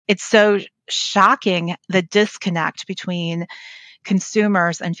it's so shocking, the disconnect between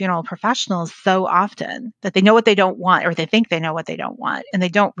consumers and funeral professionals so often, that they know what they don't want, or they think they know what they don't want. And they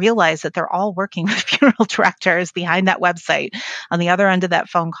don't realize that they're all working with funeral directors behind that website, on the other end of that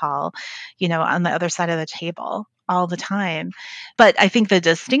phone call, on the other side of the table all the time. But I think the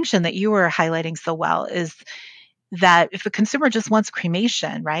distinction that you were highlighting so well is that if a consumer just wants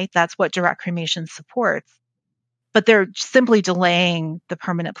cremation, right, that's what direct cremation supports. But they're simply delaying the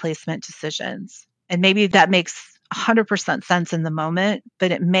permanent placement decisions. And maybe that makes 100% sense in the moment,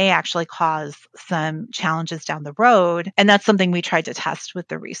 but it may actually cause some challenges down the road. And that's something we tried to test with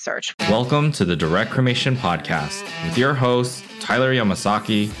the research. Welcome to the Direct Cremation Podcast with your hosts, Tyler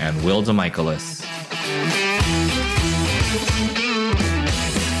Yamasaki and Will DeMichaelis.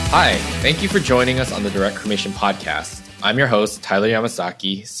 Hi, thank you for joining us on the Direct Cremation Podcast. I'm your host, Tyler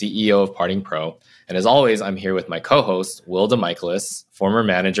Yamasaki, CEO of Parting Pro. And as always, I'm here with my co-host, Will DeMichaelis, former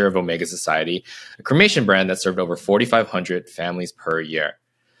manager of Omega Society, a cremation brand that served over 4,500 families per year.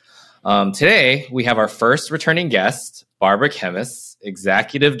 Today, we have our first returning guest, Barbara Kemmis,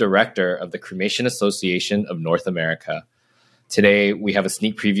 Executive Director of the Cremation Association of North America. Today, we have a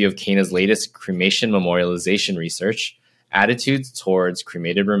sneak preview of CANA's latest cremation memorialization research, Attitudes Towards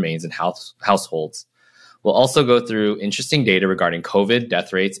Cremated Remains in Households. We'll also go through interesting data regarding COVID,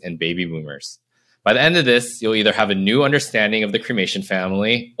 death rates, and baby boomers. By the end of this, you'll either have a new understanding of the cremation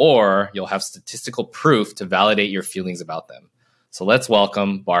family, or you'll have statistical proof to validate your feelings about them. So let's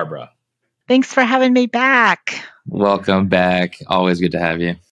welcome Barbara. Thanks for having me back. Welcome back. Always good to have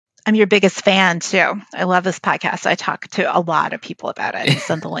you. I'm your biggest fan too. I love this podcast. I talk to a lot of people about it.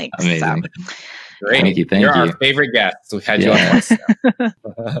 Send the links. Amazing. So. Great. Thank you. You're our favorite guest. We've had you on once.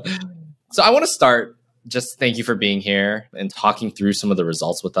 So I want to start. Just thank you for being here and talking through some of the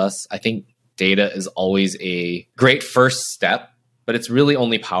results with us. I think data is always a great first step, but it's really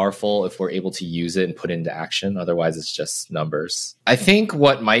only powerful if we're able to use it and put it into action. Otherwise, it's just numbers. I think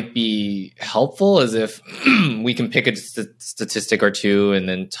what might be helpful is if we can pick a statistic or two and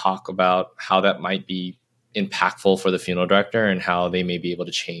then talk about how that might be impactful for the funeral director and how they may be able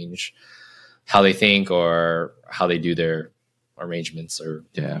to change how they think or how they do their arrangements or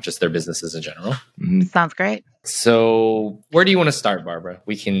just their businesses in general. Mm-hmm. Sounds great. So where do you want to start, Barbara?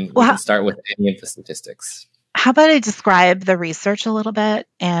 We can start with any of the statistics. How about I describe the research a little bit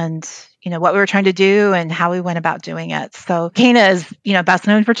and, what we were trying to do and how we went about doing it. So CANA is, best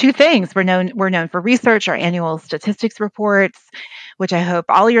known for two things. We're known for research, our annual statistics reports, which I hope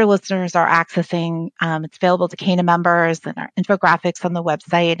all your listeners are accessing. It's available to CANA members and our infographics on the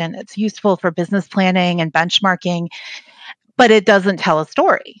website, and it's useful for business planning and benchmarking. But it doesn't tell a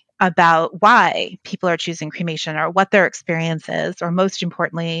story about why people are choosing cremation or what their experience is, or most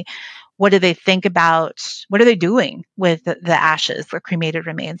importantly, what do they think about, what are they doing with the ashes or cremated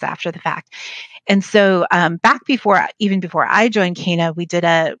remains after the fact. And so back before I joined CANA, we did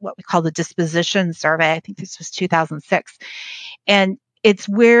what we call the disposition survey. I think this was 2006. And it's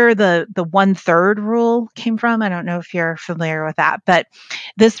where the 1/3 rule came from. I don't know if you're familiar with that, but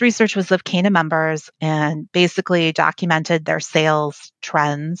this research was of CANA members and basically documented their sales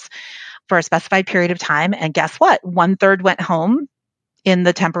trends for a specified period of time. And guess what? 1/3 went home in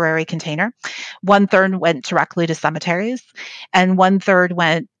the temporary container. 1/3 went directly to cemeteries, and 1/3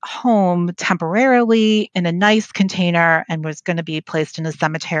 went home temporarily in a nice container and was going to be placed in a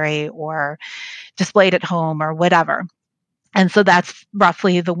cemetery or displayed at home or whatever. And so that's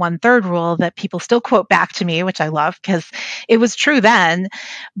roughly the 1/3 rule that people still quote back to me, which I love because it was true then.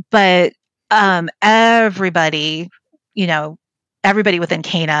 But everybody within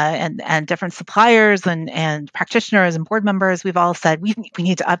CANA and different suppliers and practitioners and board members, we've all said we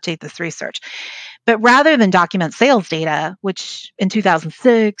need to update this research. But rather than document sales data, which in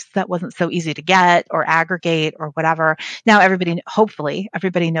 2006, that wasn't so easy to get or aggregate or whatever, now hopefully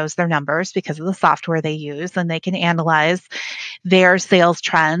everybody knows their numbers because of the software they use, and they can analyze their sales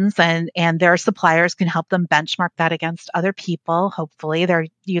trends and their suppliers can help them benchmark that against other people. Hopefully they're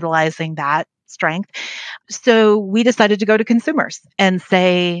utilizing that strength. So we decided to go to consumers and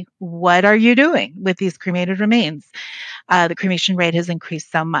say, what are you doing with these cremated remains? The cremation rate has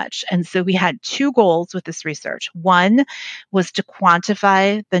increased so much. And so we had two goals with this research. One was to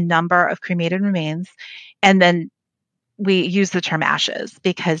quantify the number of cremated remains. And then we use the term ashes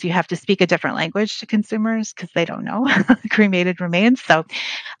because you have to speak a different language to consumers because they don't know cremated remains. So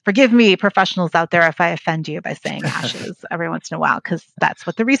forgive me, professionals out there, if I offend you by saying ashes every once in a while, because that's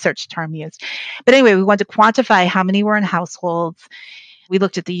what the research term used. But anyway, we wanted to quantify how many were in households. We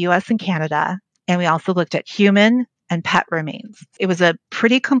looked at the US and Canada, and we also looked at human and pet remains. It was a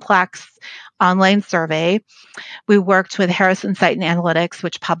pretty complex online survey. We worked with Harris Insight and Analytics,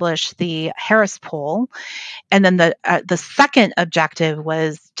 which published the Harris poll. And then the second objective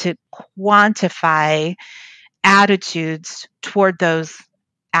was to quantify attitudes toward those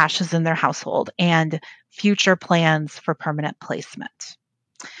ashes in their household and future plans for permanent placement.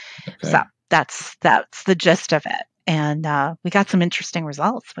 Okay. So that's the gist of it. And we got some interesting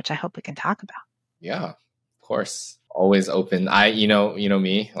results, which I hope we can talk about. Yeah, of course. Always open. You know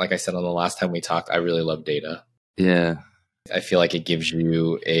me, like I said on the last time we talked, I really love data. Yeah. I feel like it gives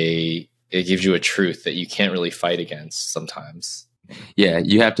you a truth that you can't really fight against sometimes. Yeah,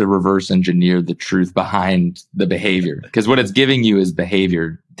 you have to reverse engineer the truth behind the behavior, because what it's giving you is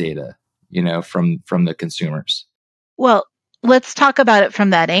behavior data, from the consumers. Well, let's talk about it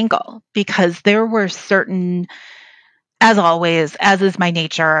from that angle, because there were certain, as always, as is my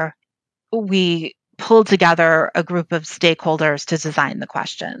nature, we pulled together a group of stakeholders to design the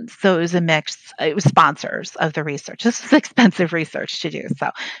questions. So it was a mix. It was sponsors of the research. This was expensive research to do. So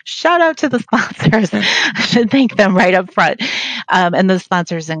shout out to the sponsors. I should thank them right up front. And the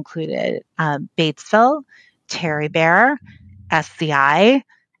sponsors included Batesville, Terry Bear, SCI,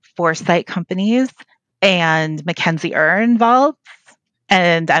 Foresight Companies, and Mackenzie are involved.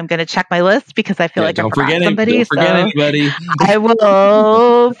 And I'm going to check my list because I feel like I forgot somebody. Don't forget anybody. I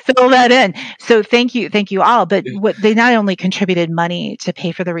will fill that in. So thank you all. But they not only contributed money to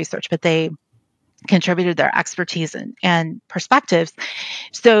pay for the research, but they contributed their expertise and perspectives.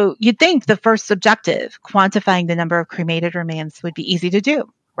 So you'd think the first objective, quantifying the number of cremated remains, would be easy to do,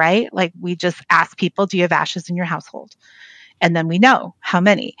 right? Like we just ask people, do you have ashes in your household? And then we know how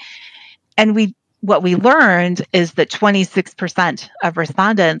many. And what we learned is that 26% of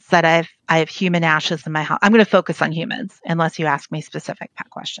respondents said I have human ashes in my house. I'm going to focus on humans unless you ask me specific pet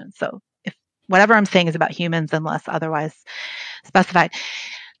questions. So if whatever I'm saying is about humans unless otherwise specified.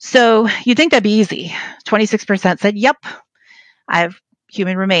 So you'd think that'd be easy. 26% said, yep, I have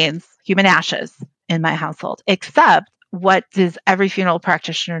human remains, human ashes in my household. Except what does every funeral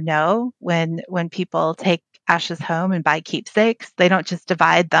practitioner know when people take ashes home and buy keepsakes? They don't just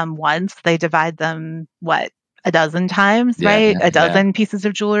divide them once. They divide them, a dozen times, right? A dozen pieces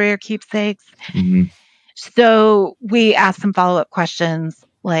of jewelry or keepsakes. Mm-hmm. So we asked some follow-up questions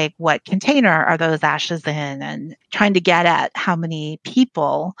like, what container are those ashes in? And trying to get at how many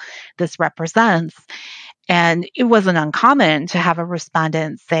people this represents. And it wasn't uncommon to have a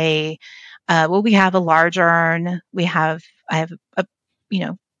respondent say, well, we have a large urn. I have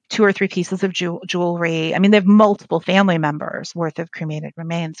 2 or 3 pieces of jewelry. I mean, they have multiple family members worth of cremated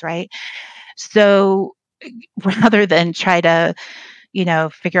remains, right? So rather than try to,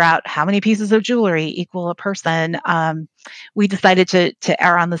 figure out how many pieces of jewelry equal a person, we decided to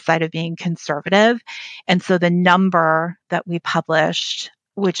err on the side of being conservative. And so the number that we published,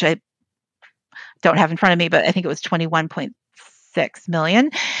 which I don't have in front of me, but I think it was 21.6 million,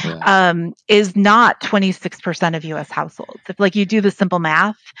 is not 26% of U.S. households. If you do the simple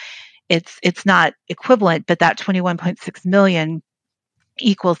math, it's not equivalent, but that 21.6 million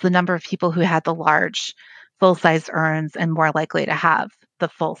equals the number of people who had the large full-size urns and more likely to have the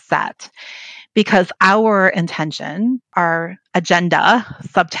full set. Because our intention, our agenda,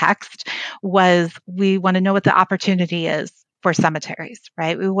 subtext, was we want to know what the opportunity is for cemeteries,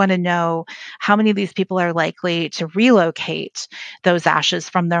 right? We want to know how many of these people are likely to relocate those ashes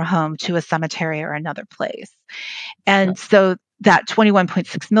from their home to a cemetery or another place. And so that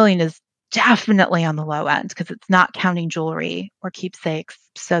 21.6 million is definitely on the low end because it's not counting jewelry or keepsakes.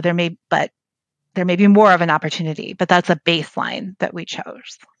 So there may be more of an opportunity, but that's a baseline that we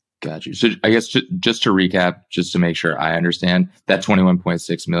chose. Got you. So I guess just to recap, just to make sure I understand, that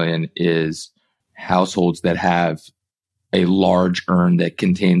 21.6 million is households that have a large urn that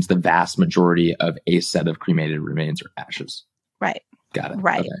contains the vast majority of a set of cremated remains or ashes. Right. Got it.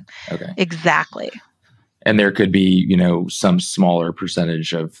 Right. Okay. Exactly. And there could be, some smaller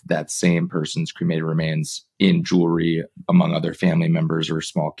percentage of that same person's cremated remains in jewelry among other family members or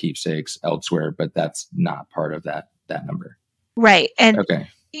small keepsakes elsewhere, but that's not part of that number. Right. And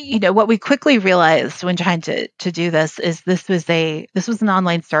what we quickly realized when trying to do this is this was an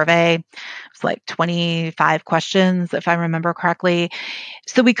online survey. It was like 25 questions, if I remember correctly.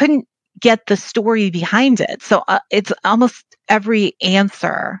 So we couldn't get the story behind it. So it's almost every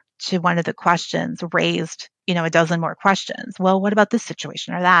answer to one of the questions raised, a dozen more questions. Well, what about this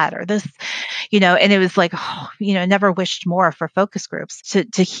situation or that or this, and it was like, never wished more for focus groups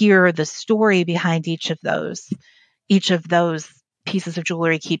to hear the story behind each of those pieces of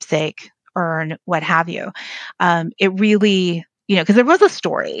jewelry, keepsake, urn, what have you. It really, because there was a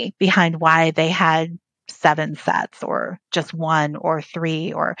story behind why they had 7 sets or just 1 or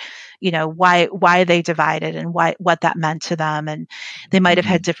 3, or, why they divided and what that meant to them. And they might have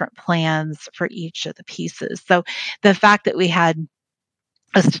had different plans for each of the pieces. So the fact that we had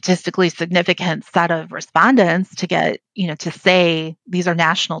a statistically significant set of respondents to get, to say these are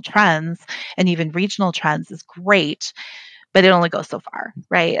national trends and even regional trends is great, but it only goes so far,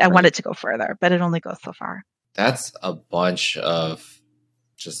 right? I want it to go further, but it only goes so far. That's a bunch of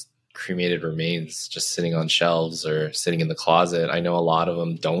just cremated remains just sitting on shelves or sitting in the closet. I know a lot of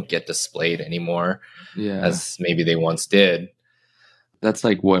them don't get displayed anymore as maybe they once did. That's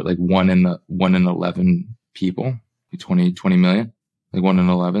like what, like 1 in 11 people, 20 million, like 1 in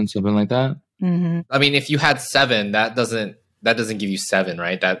 11, something like that. Mm-hmm. I mean, if you had 7, that doesn't give you 7,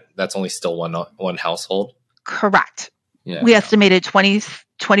 right? That's only still one household. Correct. Yeah. We estimated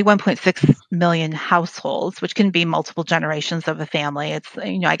 21.6 million households, which can be multiple generations of a family. It's,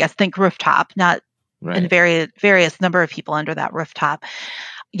 I guess, think rooftop, not in various number of people under that rooftop.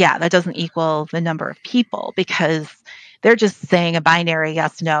 Yeah, that doesn't equal the number of people, because they're just saying a binary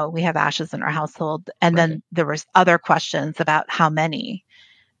yes, no, we have ashes in our household. And then there was other questions about how many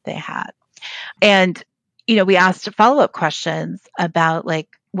they had. And, we asked follow-up questions about, like,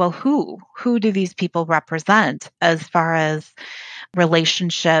 well, who do these people represent as far as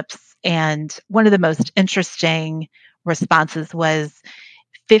relationships? And one of the most interesting responses was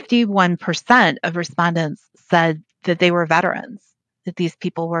 51% of respondents said that they were veterans, that these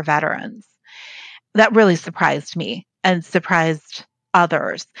people were veterans. That really surprised me and surprised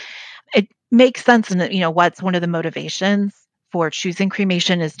others. It makes sense. And, what's one of the motivations for choosing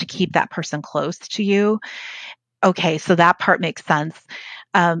cremation is to keep that person close to you. Okay, so that part makes sense.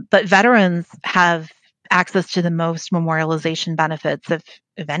 But veterans have access to the most memorialization benefits of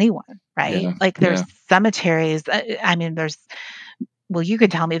anyone, right? Yeah, like there's cemeteries. I mean, you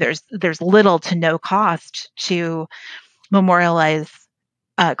could tell me there's little to no cost to memorialize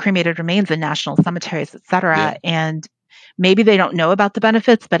cremated remains in national cemeteries, et cetera. Yeah. And maybe they don't know about the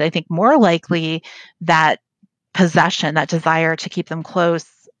benefits, but I think more likely that possession, that desire to keep them close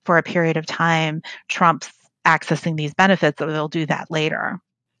for a period of time, trumps accessing these benefits, or they'll do that later.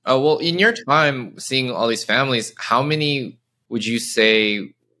 Oh, well, in your time seeing all these families, how many would you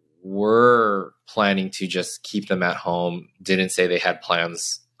say were planning to just keep them at home, didn't say they had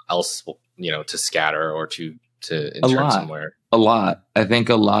plans else, to scatter or to intern somewhere? A lot. I think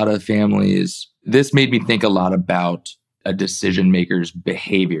a lot of families, this made me think a lot about a decision maker's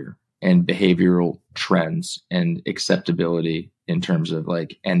behavior and behavioral trends and acceptability in terms of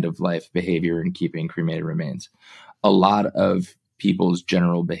like end of life behavior and keeping cremated remains. A lot of people's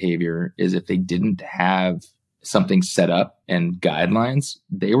general behavior is, if they didn't have something set up and guidelines,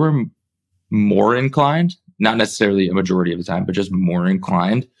 they were more inclined, not necessarily a majority of the time, but just more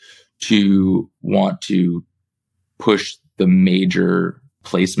inclined to want to push the major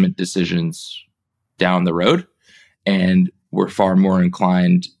placement decisions down the road. And we're far more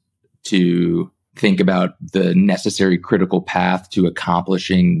inclined to think about the necessary critical path to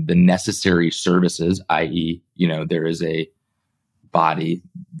accomplishing the necessary services, i.e., there is a body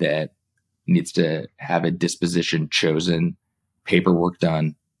that needs to have a disposition chosen, paperwork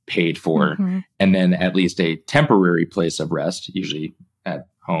done, paid for, and then at least a temporary place of rest, usually at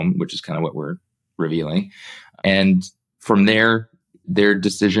home, which is kind of what we're revealing. And from there, their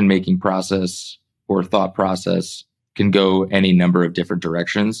decision-making process or thought process can go any number of different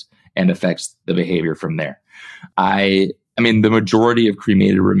directions and affects the behavior from there. I mean, the majority of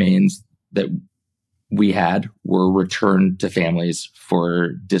cremated remains that we had were returned to families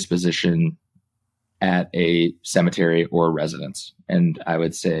for disposition at a cemetery or residence. And I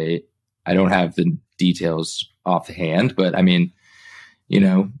would say, I don't have the details offhand, but I mean,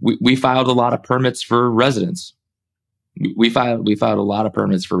 we filed a lot of permits for residents. We filed a lot of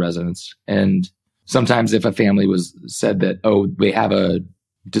permits for residents. And sometimes if a family was said that, they have a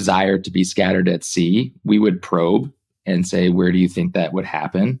desire to be scattered at sea, we would probe and say, where do you think that would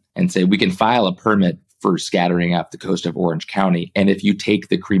happen? And say, we can file a permit for scattering off the coast of Orange County. And if you take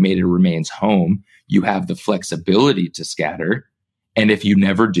the cremated remains home, you have the flexibility to scatter. And if you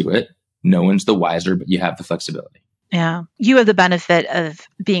never do it, no one's the wiser, but you have the flexibility. Yeah. You have the benefit of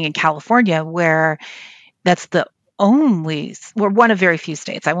being in California, where that's we're one of very few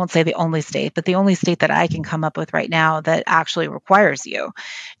states. I won't say the only state, but the only state that I can come up with right now that actually requires you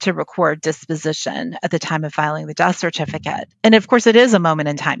to record disposition at the time of filing the death certificate. And of course, it is a moment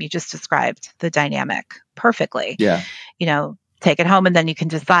in time. You just described the dynamic perfectly. Yeah. Take it home and then you can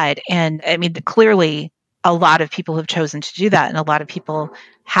decide. And I mean, clearly a lot of people have chosen to do that, and a lot of people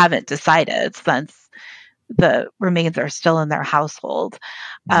haven't decided since the remains are still in their household.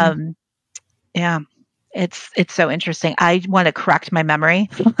 Yeah. It's so interesting. I want to correct my memory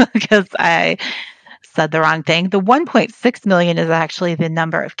because I said the wrong thing. The 1.6 million is actually the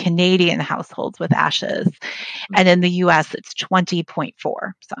number of Canadian households with ashes. And in the US, it's 20.4.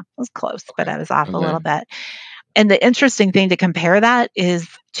 So it was close, but I was off a Okay. little bit. And the interesting thing to compare that is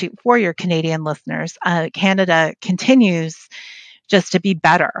for your Canadian listeners, Canada continues just to be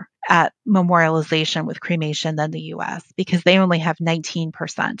better at memorialization with cremation than the US because they only have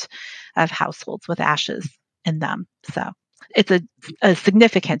 19% of households with ashes in them. So it's a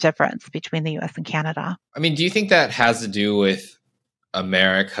significant difference between the US and Canada. I mean, do you think that has to do with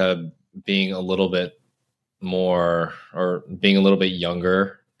America being a little bit more or being a little bit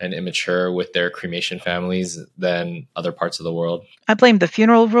younger and immature with their cremation families than other parts of the world? I blame the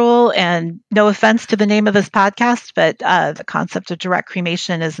funeral rule, and no offense to the name of this podcast, but the concept of direct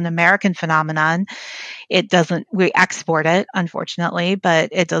cremation is an American phenomenon. We export it, unfortunately, but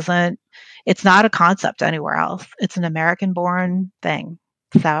it's not a concept anywhere else. It's an American born thing.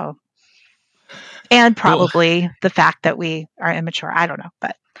 So, and probably the fact that we are immature. I don't know,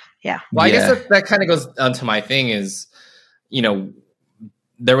 but yeah. Well, I guess that kind of goes onto my thing is,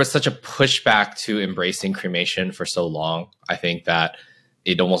 there was such a pushback to embracing cremation for so long. I think that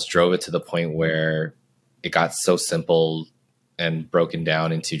it almost drove it to the point where it got so simple and broken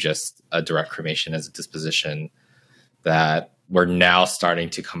down into just a direct cremation as a disposition that we're now starting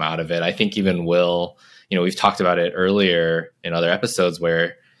to come out of it. I think even Will, we've talked about it earlier in other episodes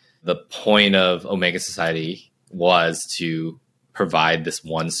where the point of Omega Society was to provide this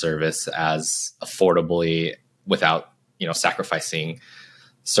one service as affordably without, sacrificing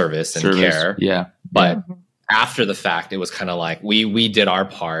service and care. Yeah. But after the fact, it was kind of like we did our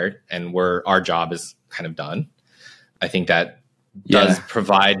part and our job is kind of done. I think that does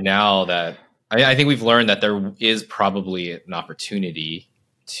provide now that I think we've learned that there is probably an opportunity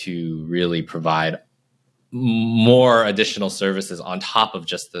to really provide more additional services on top of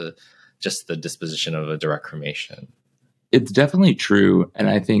just the disposition of a direct cremation. It's definitely true. And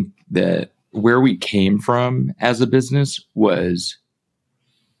I think that where we came from as a business was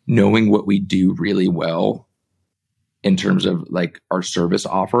knowing what we do really well in terms of like our service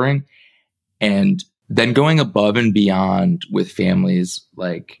offering, and then going above and beyond with families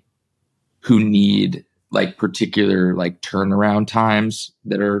like who need like particular like turnaround times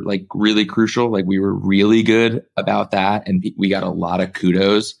that are like really crucial. Like we were really good about that. And we got a lot of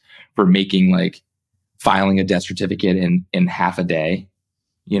kudos for making like filing a death certificate in half a day,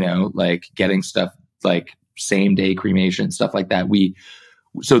 like getting stuff like same day cremation, stuff like that.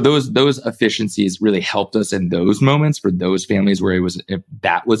 So those efficiencies really helped us in those moments for those families where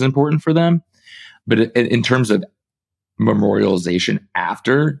that was important for them. But in terms of memorialization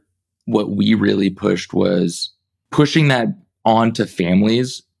after, what we really pushed was pushing that onto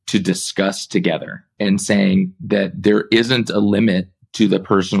families to discuss together and saying that there isn't a limit to the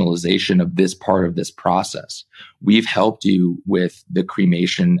personalization of this part of this process. We've helped you with the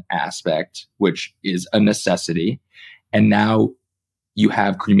cremation aspect, which is a necessity. And now you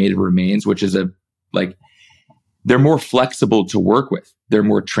have cremated remains, which is they're more flexible to work with. They're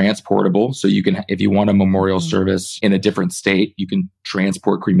more transportable. So you can, if you want a memorial service in a different state, you can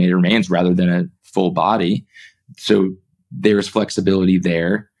transport cremated remains rather than a full body. So there's flexibility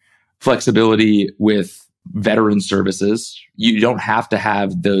there. Flexibility with veteran services. You don't have to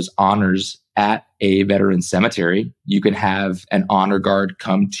have those honors at a veteran cemetery. You can have an honor guard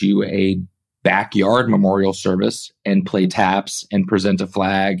come to a backyard memorial service and play taps and present a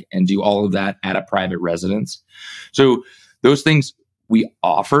flag and do all of that at a private residence. So those things we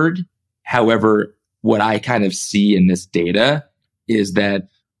offered. However, what I kind of see in this data is that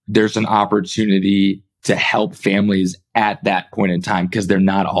there's an opportunity to help families at that point in time because they're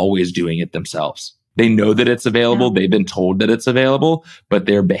not always doing it themselves. They know that it's available. Yeah. They've been told that it's available, but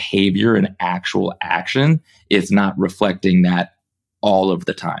their behavior and actual action is not reflecting that all of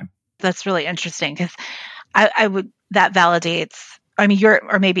the time. That's really interesting because that validates,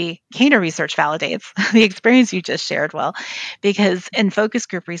 or maybe CANA research validates the experience you just shared, Will, because in focus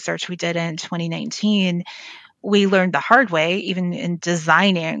group research we did in 2019, we learned the hard way, even in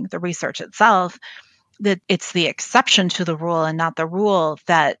designing the research itself, that it's the exception to the rule and not the rule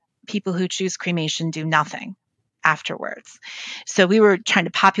that people who choose cremation do nothing afterwards. So we were trying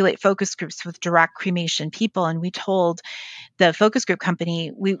to populate focus groups with direct cremation people, and we told the focus group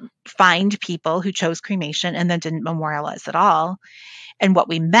company, we find people who chose cremation and then didn't memorialize at all. And what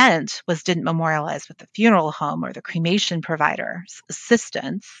we meant was didn't memorialize with the funeral home or the cremation provider's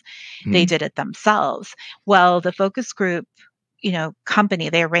assistance. They did it themselves. Well, the focus group company,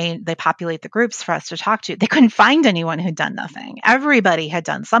 they populate the groups for us to talk to. They couldn't find anyone who'd done nothing. Everybody had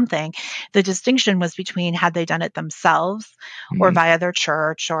done something. The distinction was between had they done it themselves or via their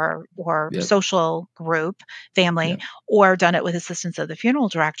church or Yep. social group, family, Yep. or done it with assistance of the funeral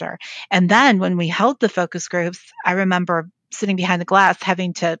director. And then when we held the focus groups, I remember sitting behind the glass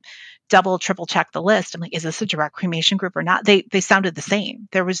having to double, triple check the list. I'm like, is this a direct cremation group or not? They sounded the same.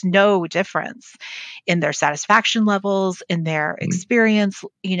 There was no difference in their satisfaction levels, in their experiences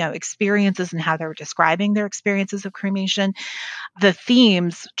and how they were describing their experiences of cremation. The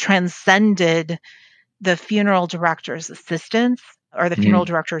themes transcended the funeral director's assistance or the funeral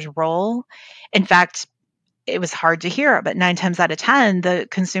director's role. In fact, it was hard to hear, but 9 times out of 10, the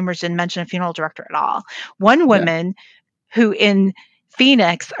consumers didn't mention a funeral director at all. One woman who in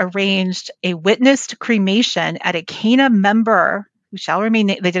Phoenix arranged a witnessed cremation at a CANA member who shall remain.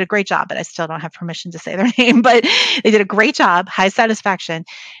 They did a great job, but I still don't have permission to say their name, but they did a great job, high satisfaction.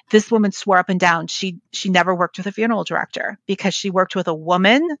 This woman swore up and down she never worked with a funeral director because she worked with a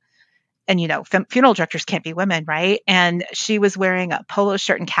woman. And, funeral directors can't be women, right? And she was wearing a polo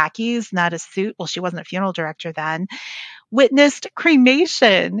shirt and khakis, not a suit. Well, she wasn't a funeral director then. Witnessed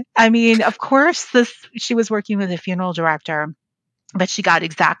cremation. I mean, of course, she was working with a funeral director, but she got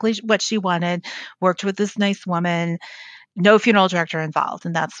exactly what she wanted, worked with this nice woman, no funeral director involved.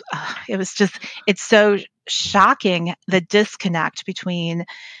 And it's so shocking, the disconnect between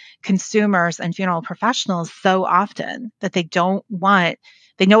consumers and funeral professionals so often that they know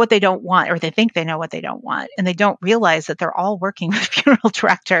what they don't want, or they think they know what they don't want. And they don't realize that they're all working with funeral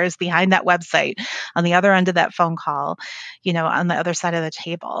directors behind that website, on the other end of that phone call, on the other side of the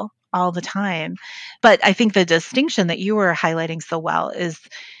table all the time. But I think the distinction that you were highlighting so well is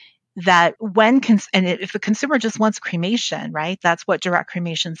that if a consumer just wants cremation, right, that's what direct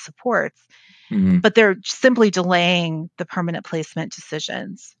cremation supports, but they're simply delaying the permanent placement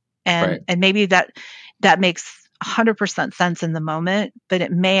decisions. And maybe that makes 100% sense in the moment, but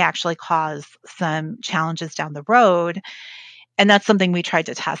it may actually cause some challenges down the road. And that's something we tried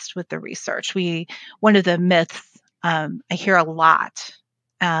to test with the research. One of the myths I hear a lot,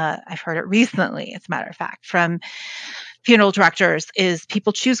 I've heard it recently, as a matter of fact, from funeral directors, is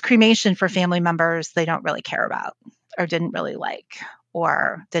people choose cremation for family members they don't really care about or didn't really like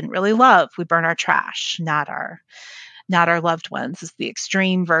or didn't really love. We burn our trash, not our loved ones, is the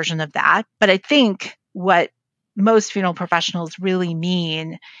extreme version of that. But I think what most funeral professionals really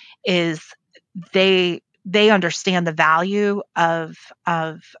mean is they understand the value of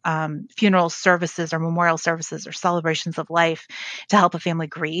funeral services or memorial services or celebrations of life to help a family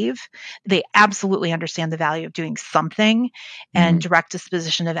grieve. They absolutely understand the value of doing something, and direct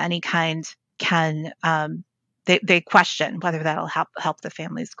disposition of any kind can. They question whether that'll help the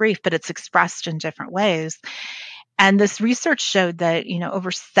family's grief, but it's expressed in different ways. And this research showed that,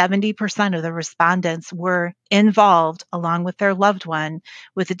 over 70% of the respondents were involved, along with their loved one,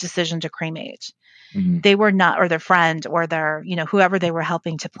 with the decision to cremate. They were not, or their friend, or their, whoever they were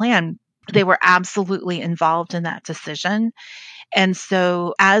helping to plan, they were absolutely involved in that decision. And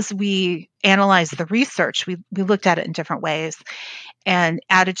so as we analyzed the research, we looked at it in different ways, and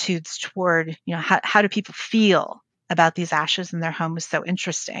attitudes toward, how do people feel about these ashes in their home was so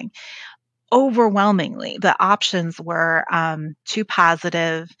interesting. Overwhelmingly, the options were too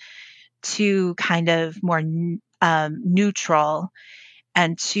positive, too kind of more neutral,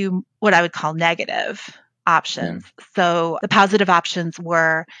 and too what I would call negative options. So the positive options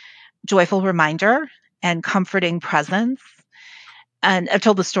were joyful reminder and comforting presence. And I've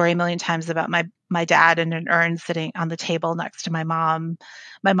told the story a million times about my dad in an urn sitting on the table next to my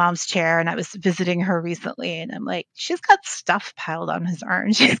mom's chair. And I was visiting her recently, and I'm like, she's got stuff piled on his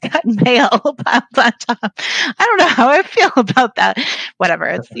urn. She's got mail piled on top. I don't know how I feel about that. Whatever.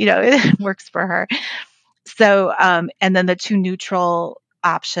 It's, it works for her. So, and then the two neutral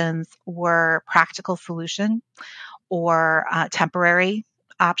options were practical solution or temporary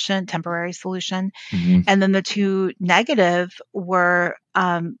solution. And then the two negative were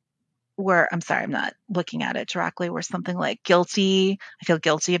I'm sorry, I'm not looking at it directly, were something like guilty. I feel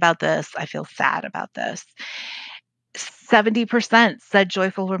guilty about this. I feel sad about this. 70% said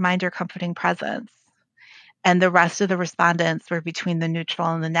joyful reminder, comforting presence. And the rest of the respondents were between the neutral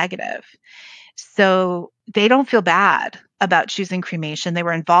and the negative. So they don't feel bad about choosing cremation. They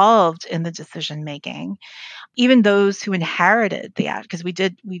were involved in the decision making. Even those who inherited the act, because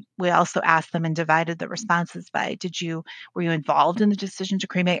we also asked them and divided the responses by, were you involved in the decision to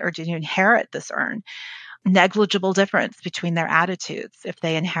cremate, or did you inherit this urn? Negligible difference between their attitudes if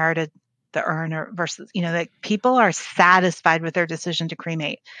they inherited the urn or versus, like, people are satisfied with their decision to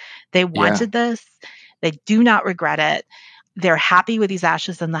cremate. They wanted this. They do not regret it. they're happy with these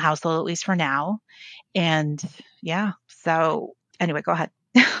ashes in the household, at least for now. And yeah, so anyway, go ahead.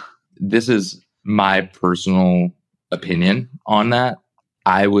 This is my personal opinion on that.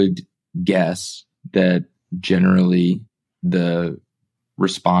 I would guess that generally the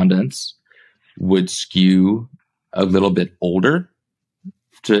respondents would skew a little bit older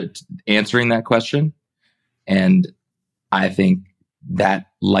to answering that question. And I think that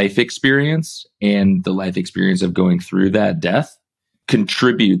life experience and the life experience of going through that death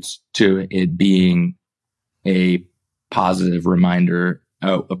contributes to it being a positive reminder,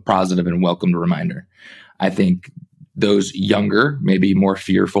 a positive and welcomed reminder. I think those younger, maybe more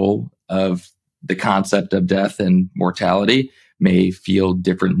fearful of the concept of death and mortality, may feel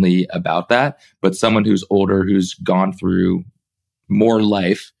differently about that. But someone who's older, who's gone through more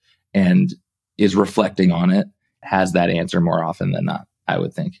life and is reflecting on it, has that answer more often than not, I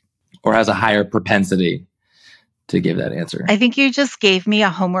would think, or has a higher propensity to give that answer. I think you just gave me a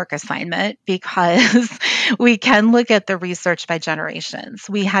homework assignment, because we can look at the research by generations.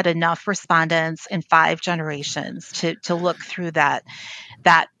 We had enough respondents in 5 generations to look through that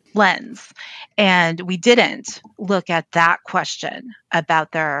lens. And we didn't look at that question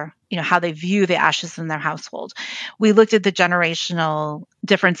about their, how they view the ashes in their household. We looked at the generational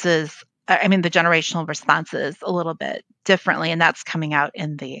differences, the generational responses a little bit differently, and that's coming out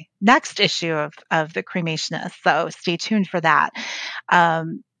in the next issue of the Cremationist. So stay tuned for that.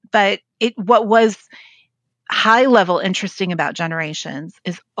 But what was high level interesting about generations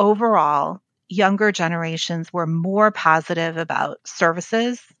is overall younger generations were more positive about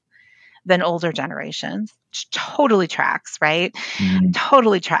services than older generations, which totally tracks, right? Mm-hmm.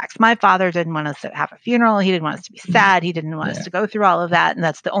 Totally tracks. My father didn't want us to have a funeral. He didn't want us to be sad. He didn't want us to go through all of that. And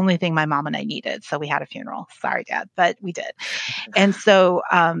that's the only thing my mom and I needed. So we had a funeral. Sorry, Dad, but we did. And so,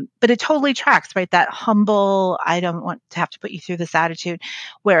 but it totally tracks, right? That humble, I don't want to have to put you through this attitude.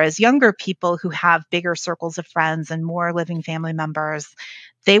 Whereas younger people who have bigger circles of friends and more living family members,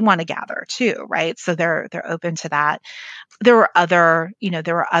 they want to gather too, right? So they're open to that. There were other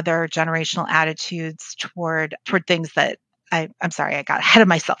generational attitudes toward things that I'm sorry, I got ahead of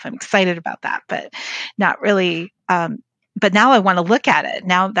myself. I'm excited about that, but not really. But now I want to look at it.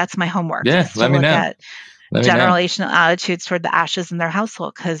 Now that's my homework. Yeah, let me know. At generational attitudes toward the ashes in their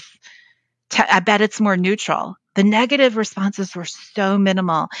household, because I bet it's more neutral. The negative responses were so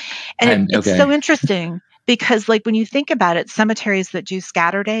minimal, and it's so interesting. Because when you think about it, cemeteries that do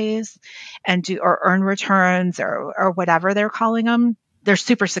scatter days and or urn returns or whatever they're calling them, they're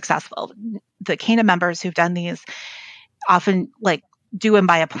super successful. The CANA members who've done these often do them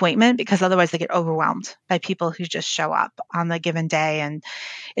by appointment, because otherwise they get overwhelmed by people who just show up on the given day, and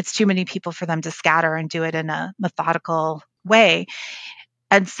it's too many people for them to scatter and do it in a methodical way.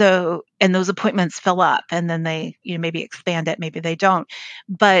 And so, and those appointments fill up, and then they, maybe expand it, maybe they don't.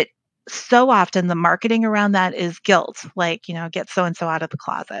 But so often the marketing around that is guilt, get so-and-so out of the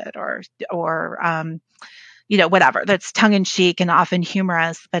closet or whatever. That's tongue in cheek and often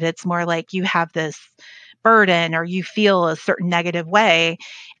humorous, but it's more like you have this burden or you feel a certain negative way,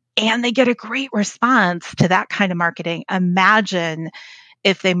 and they get a great response to that kind of marketing. Imagine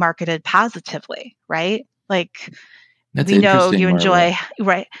if they marketed positively, right? That's we know you Barbara. Enjoy,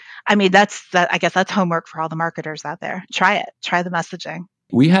 right? I guess that's homework for all the marketers out there. Try it. Try the messaging.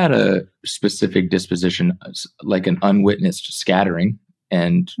 We had a specific disposition, like an unwitnessed scattering,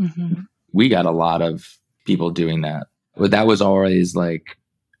 and we got a lot of people doing that. But that was always I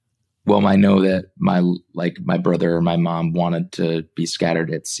know that my brother or my mom wanted to be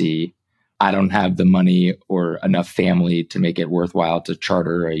scattered at sea. I don't have the money or enough family to make it worthwhile to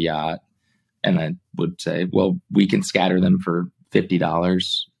charter a yacht. And I would say, well, we can scatter them for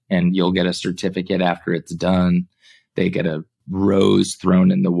 $50 and you'll get a certificate after it's done. They get a rose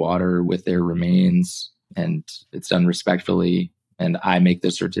thrown in the water with their remains, and it's done respectfully. And I make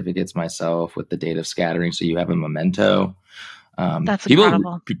the certificates myself with the date of scattering, so you have a memento. That's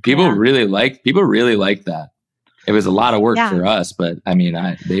incredible. People really liked that. It was a lot of work for us, but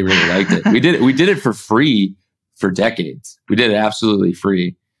they really liked it. We did it for free for decades. We did it absolutely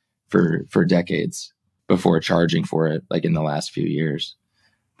free for decades before charging for it, in the last few years.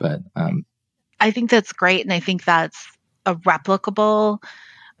 But I think that's great, and I think that's a replicable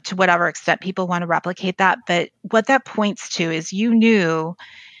to whatever extent people want to replicate that. But what that points to is you knew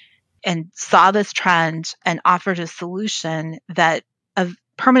and saw this trend and offered a solution that a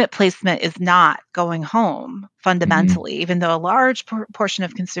permanent placement is not going home fundamentally, even though a large portion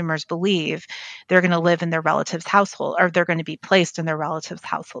of consumers believe they're going to live in their relative's household, or they're going to be placed in their relative's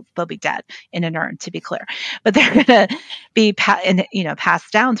household. They'll be dead in an urn, to be clear, but they're going to be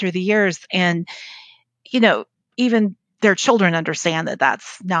passed down through the years. And, even their children understand that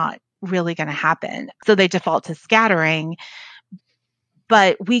that's not really going to happen. So they default to scattering.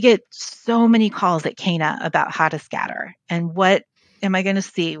 But we get so many calls at CANA about how to scatter and what am I going to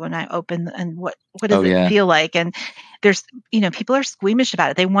see when I open, and what does it feel like? And there's, people are squeamish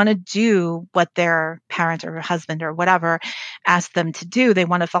about it. They want to do what their parent or husband or whatever asked them to do. They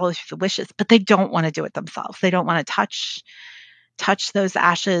want to follow through the wishes, but they don't want to do it themselves. They don't want to touch those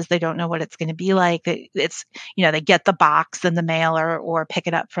ashes. They don't know what it's going to be like. It's, they get the box in the mail or pick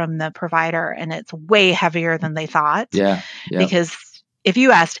it up from the provider, and it's way heavier than they thought. Yeah. Because if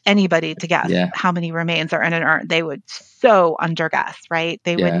you asked anybody to guess how many remains are in an urn, they would so underguess, right?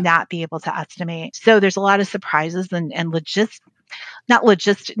 They would not be able to estimate. So there's a lot of surprises and not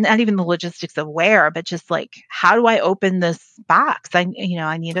even the logistics of where, but just like, how do I open this box? I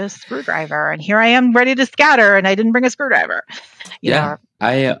need a screwdriver, and here I am ready to scatter, and I didn't bring a screwdriver.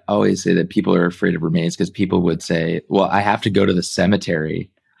 I always say that people are afraid of remains because people would say, well, I have to go to the cemetery.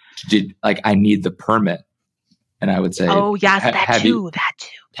 I need the permit. And I would say, oh, yes, that too.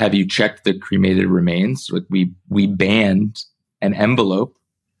 Have you checked the cremated remains? We banned an envelope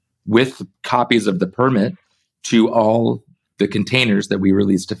with copies of the permit to all the containers that we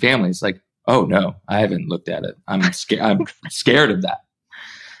released to families. Like, oh no, I haven't looked at it. I'm scared of that.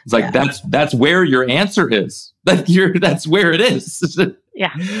 It's like, that's where your answer is. That's where it is.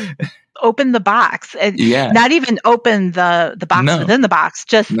 Yeah. Open the box. Not even open the box within the box,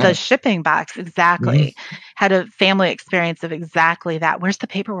 just the shipping box. Exactly. Mm-hmm. Had a family experience of exactly that. Where's the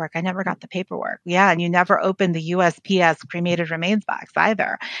paperwork? I never got the paperwork. Yeah. And you never opened the USPS cremated remains box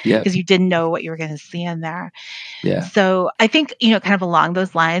either, because you didn't know what you were going to see in there. Yeah. So I think, kind of along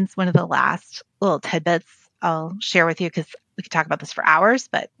those lines, one of the last little tidbits I'll share with you, because we could talk about this for hours,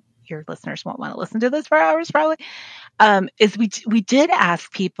 but your listeners won't want to listen to this for hours probably, is we did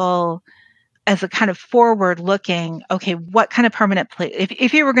ask people as a kind of forward looking, okay, what kind of permanent place,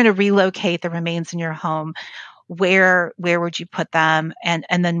 if you were going to relocate the remains in your home, where would you put them? And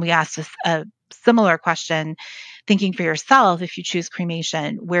then we asked a similar question, thinking for yourself, if you choose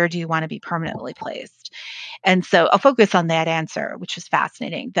cremation, where do you want to be permanently placed? And so I'll focus on that answer, which is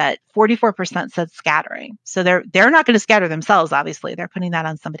fascinating, that 44% said scattering. So they're not going to scatter themselves, obviously. They're putting that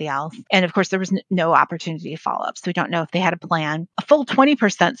on somebody else. And of course, there was no opportunity to follow up. So we don't know if they had a plan. A full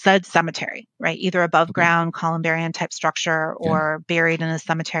 20% said cemetery, right? Either above ground, columbarium type structure, or buried in a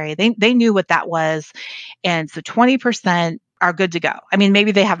cemetery. They knew what that was. And so 20% are good to go. I mean,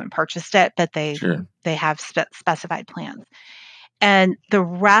 maybe they haven't purchased it, but they have specified plans. And the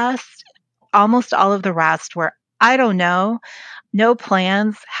rest, almost all of the rest, were, I don't know, no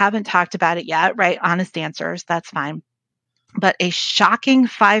plans, haven't talked about it yet, right? Honest answers, that's fine. But a shocking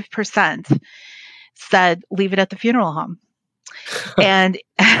 5% said, leave it at the funeral home. And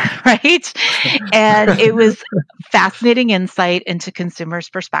right. And it was fascinating insight into consumers'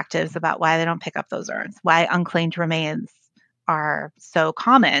 perspectives about why they don't pick up those urns, why unclaimed remains are so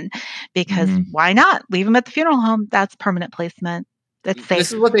common, because why not leave them at the funeral home? That's permanent placement. That's safe.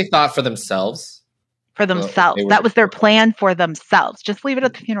 This is what they thought for themselves. That was their plan for themselves. Just leave it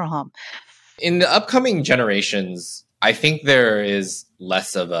at the funeral home. In the upcoming generations, I think there is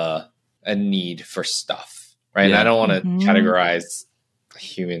less of a need for stuff, right? And I don't want to categorize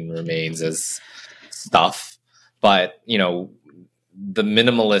human remains as stuff, but the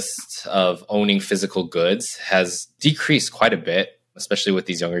minimalist of owning physical goods has decreased quite a bit, especially with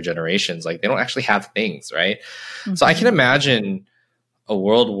these younger generations. Like, they don't actually have things, right? So I can imagine a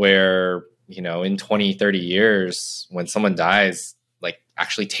world where, in 20, 30 years, when someone dies, like,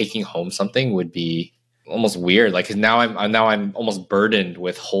 actually taking home something would be almost weird. Like, 'cause now I'm almost burdened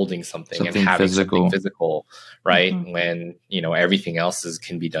with holding something and having something physical, right? When, everything else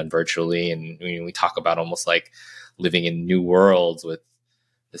can be done virtually. And we talk about almost like living in new worlds with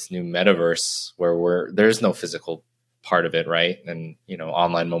this new metaverse where there's no physical part of it, right? And,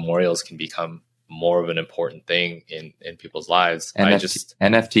 online memorials can become more of an important thing in people's lives.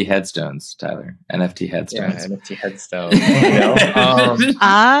 NFT headstones, Tyler. NFT headstones. Yeah, NFT headstones.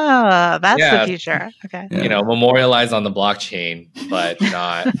 That's the future. Okay. Memorialized on the blockchain, but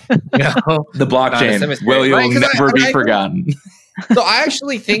not, the blockchain will never be forgotten. So I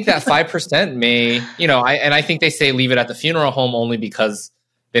actually think that 5% may, I think they say leave it at the funeral home only because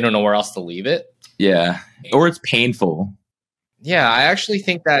they don't know where else to leave it. Yeah. Or it's painful. Yeah. I actually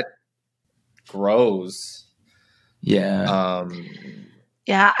think that grows. Yeah.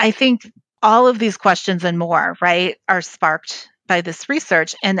 I think all of these questions and more, right, are sparked by this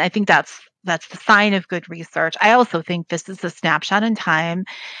research. And I think that's the sign of good research. I also think this is a snapshot in time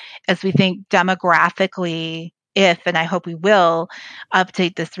as we think demographically, and I hope we will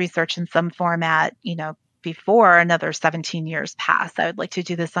update this research in some format, before another 17 years pass. I would like to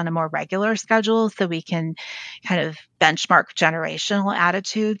do this on a more regular schedule so we can kind of benchmark generational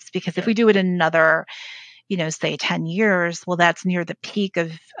attitudes, because if we do it in another, say 10 years, well, that's near the peak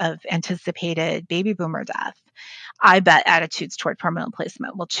of anticipated baby boomer death. I bet attitudes toward permanent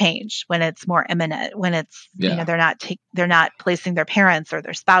placement will change when it's more imminent, when it's, they're not placing their parents or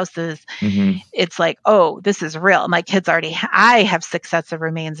their spouses. Mm-hmm. It's like, oh, this is real. My kids already, I have 6 sets of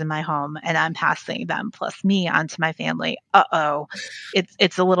remains in my home and I'm passing them plus me onto my family.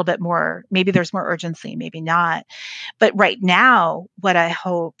 It's a little bit more, maybe there's more urgency, maybe not. But right now, what I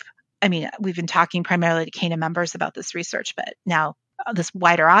hope, we've been talking primarily to CANA members about this research, but now this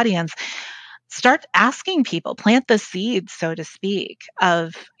wider audience, start asking people, plant the seeds, so to speak,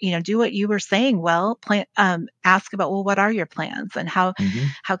 of, do what you were saying. Well, ask about, well, what are your plans and how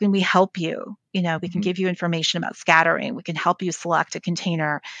can we help you? We can give you information about scattering. We can help you select a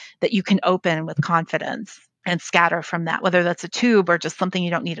container that you can open with confidence and scatter from that, whether that's a tube or just something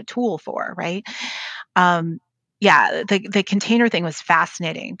you don't need a tool for, right? The container thing was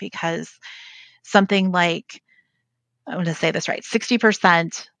fascinating because something like, I want to say this right,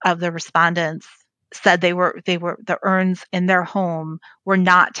 60% of the respondents said the urns in their home were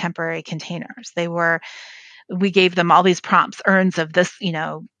not temporary containers. We gave them all these prompts, urns of this,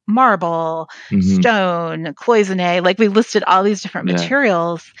 marble, stone, cloisonne, like we listed all these different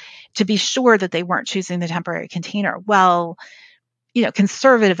materials to be sure that they weren't choosing the temporary container. Well,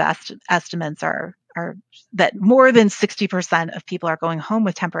 conservative estimates are that more than 60% of people are going home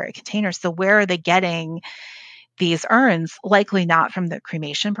with temporary containers. So where are they getting these urns? Likely not from the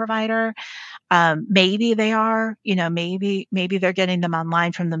cremation provider. Maybe they are, maybe they're getting them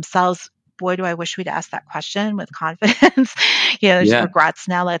online from themselves. Boy, do I wish we'd asked that question with confidence. There's regrets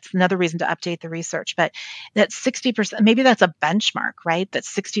now. That's another reason to update the research. But that 60%, maybe that's a benchmark, right? That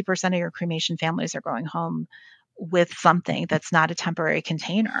 60% of your cremation families are going home with something that's not a temporary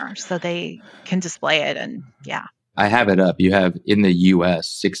container, so they can display it. And I have it up. You have in the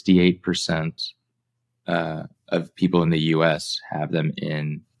U.S., 68% of people in the U.S. have them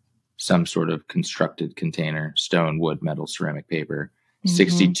in some sort of constructed container: stone, wood, metal, ceramic, paper.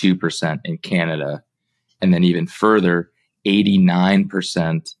 62% in Canada. And then even further,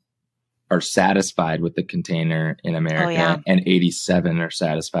 89% are satisfied with the container in America, and 87% are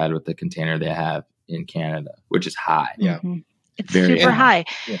satisfied with the container they have in Canada, which is high. It's very super high.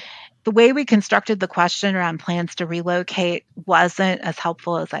 The way we constructed the question around plans to relocate wasn't as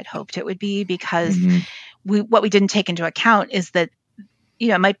helpful as I'd hoped it would be, because what we didn't take into account is that,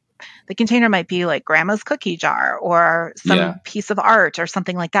 the container might be like grandma's cookie jar or some piece of art or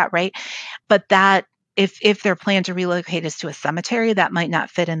something like that, right? But that if their plan to relocate is to a cemetery, that might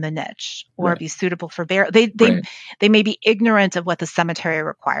not fit in the niche or be suitable for burial. They may be ignorant of what the cemetery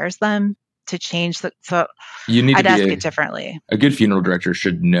requires them to change. So you need I'd to ask it differently. A good funeral director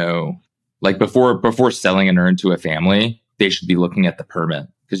should know, like before selling an urn to a family, they should be looking at the permit,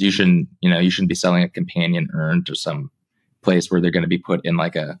 because you shouldn't be selling a companion urn to some place where they're going to be put in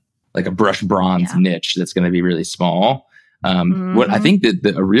like a brushed bronze niche that's going to be really small. What I think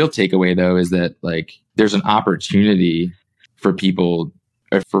that a real takeaway though is that like there's an opportunity for people,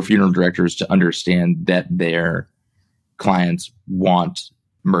 or for funeral directors, to understand that their clients want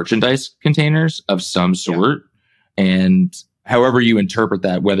merchandise containers of some sort. And however you interpret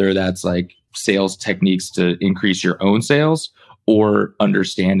that, whether that's like sales techniques to increase your own sales, or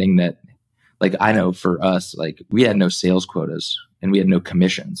understanding that, like, I know for us, like, we had no sales quotas and we had no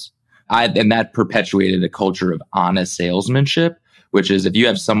commissions. And that perpetuated a culture of honest salesmanship, which is, if you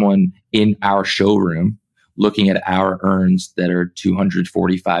have someone in our showroom looking at our urns that are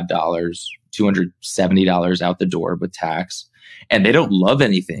 $245, $270 out the door with tax, and they don't love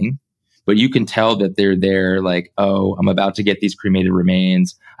anything, but you can tell that they're there like, oh, I'm about to get these cremated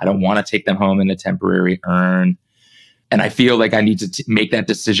remains. I don't want to take them home in a temporary urn, and I feel like I need to make that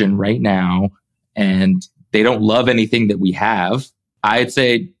decision right now. And they don't love anything that we have. I'd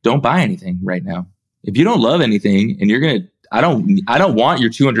say don't buy anything right now. If you don't love anything and I don't want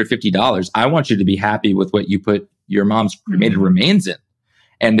your $250. I want you to be happy with what you put your mom's cremated remains in.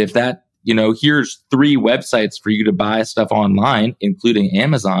 And if that, here's 3 websites for you to buy stuff online, including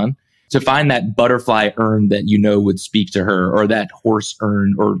Amazon, to find that butterfly urn that would speak to her, or that horse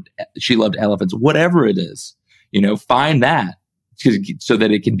urn, or she loved elephants, whatever it is, find that so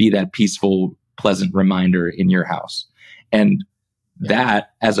that it can be that peaceful, pleasant reminder in your house. And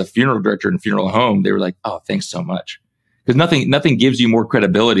that, as a funeral director in a funeral home, they were like, oh, thanks so much. Because nothing gives you more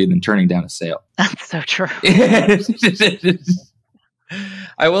credibility than turning down a sale. That's so true.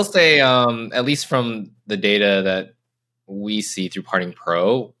 I will say, at least from the data that we see through Parting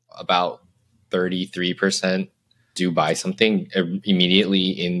Pro, about 33% do buy something immediately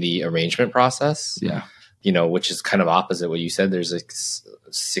in the arrangement process. Yeah. Which is kind of opposite what you said. There's like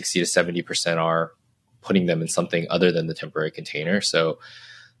 60 to 70% are putting them in something other than the temporary container. So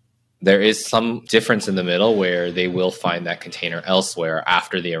there is some difference in the middle where they will find that container elsewhere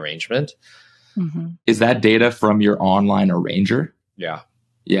after the arrangement. Mm-hmm. Is that data from your online arranger? Yeah.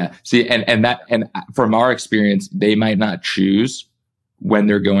 Yeah. See, and from our experience, they might not choose when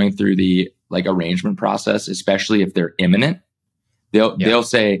they're going through the like arrangement process, especially if they're imminent. They'll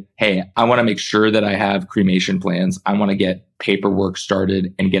say, hey, I want to make sure that I have cremation plans. I want to get paperwork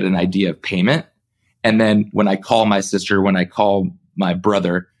started and get an idea of payment. And then when I call my sister, when I call my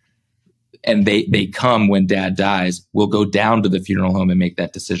brother, and they come when dad dies, we'll go down to the funeral home and make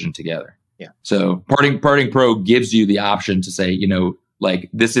that decision together. Yeah. So Parting Pro gives you the option to say, like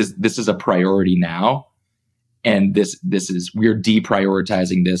this is a priority now. And this is, we're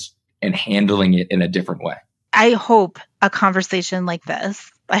deprioritizing this and handling it in a different way. I hope a conversation like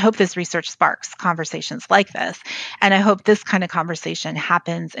this, I hope this research sparks conversations like this. And I hope this kind of conversation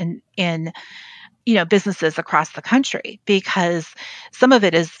happens in businesses across the country, because some of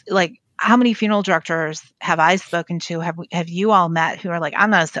it is like, how many funeral directors have I spoken to? Have you all met who are like, I'm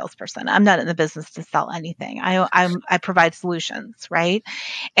not a salesperson. I'm not in the business to sell anything. I provide solutions, right?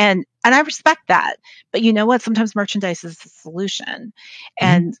 And I respect that. But you know what? Sometimes merchandise is the solution.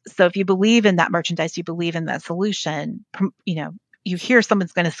 And so if you believe in that merchandise, you believe in that solution, you hear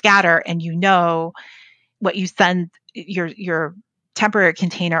someone's going to scatter, and what you send your temporary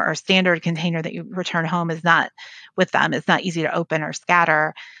container or standard container that you return home is not with them. It's not easy to open or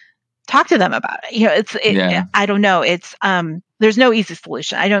scatter. Talk to them about it. I don't know. It's there's no easy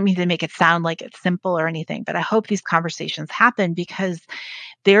solution. I don't mean to make it sound like it's simple or anything, but I hope these conversations happen, because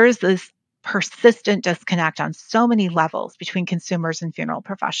there is this persistent disconnect on so many levels between consumers and funeral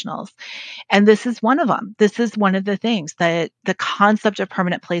professionals. And this is one of them. This is one of the things that the concept of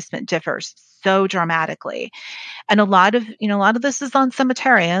permanent placement differs so dramatically. And a lot of this is on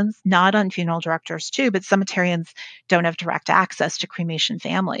cemeterians, not on funeral directors too, but cemeterians don't have direct access to cremation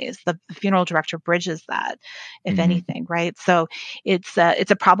families. The funeral director bridges that, if anything, right? So it's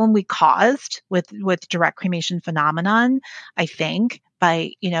a problem we caused with direct cremation phenomenon, I think,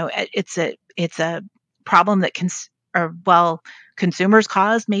 by, it's a problem that consumers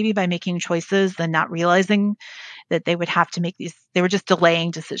caused maybe by making choices and not realizing that they would have to make they were just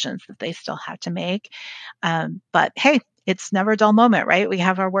delaying decisions that they still had to make. But hey, it's never a dull moment, right? We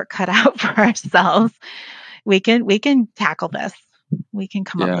have our work cut out for ourselves. We can tackle this. We can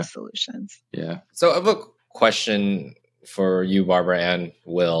come up with solutions. Yeah. So I have a question for you, Barbara and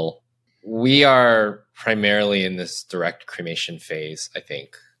Will. We are primarily in this direct cremation phase, I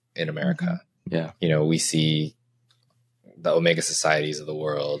think, in America. Yeah. We see the Omega Societies of the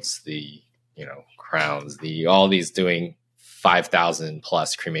world, the, Crowns, all these doing 5,000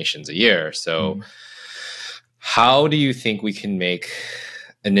 plus cremations a year. So how do you think we can make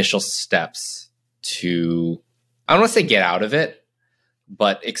initial steps to, I don't want to say get out of it,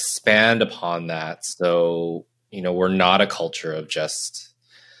 but expand upon that? So, we're not a culture of just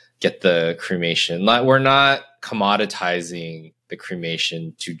get the cremation. We're not commoditizing the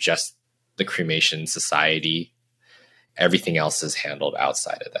cremation to just the cremation society. Everything else is handled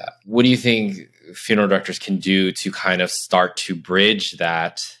outside of that. What do you think funeral directors can do to kind of start to bridge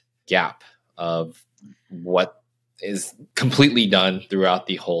that gap of what is completely done throughout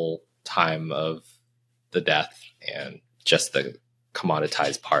the whole time of the death and just the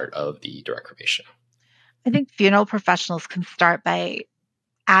commoditized part of the direct cremation? I think funeral professionals can start by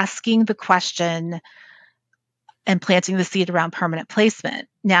asking the question and planting the seed around permanent placement.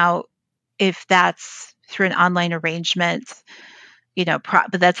 Now, if that's through an online arrangement,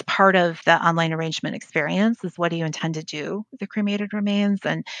 but that's part of the online arrangement experience, is what do you intend to do with the cremated remains?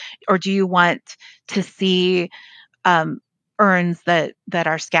 Or do you want to see urns that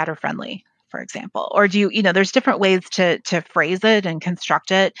are scatter friendly, for example? Or do you, there's different ways to phrase it and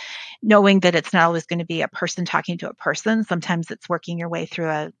construct it, knowing that it's not always going to be a person talking to a person. Sometimes it's working your way through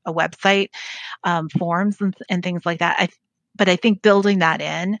a website, forms and things like that. But I think building that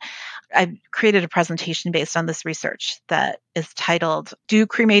in, I've created a presentation based on this research that is titled, "Do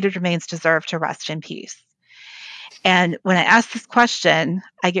Cremated Remains Deserve to Rest in Peace?" And when I ask this question,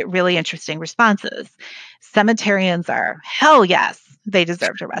 I get really interesting responses. Cemeterians are, hell yes, they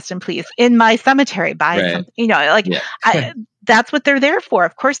deserve to rest in peace in my cemetery by something, that's what they're there for.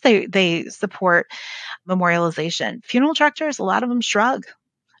 Of course, they support memorialization. Funeral directors, a lot of them shrug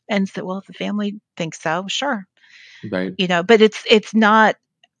and say, well, if the family thinks so, sure. Right. But it's not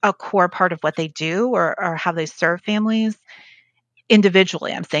a core part of what they do or how they serve families.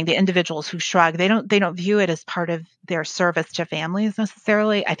 individually, I'm saying the individuals who shrug, they don't view it as part of their service to families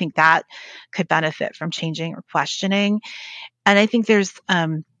necessarily. I think that could benefit from changing or questioning. And I think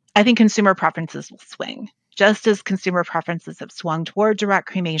I think consumer preferences will swing. Just as consumer preferences have swung toward direct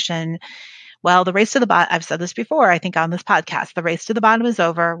cremation, well, the race to the bottom, I've said this before, I think on this podcast, the race to the bottom is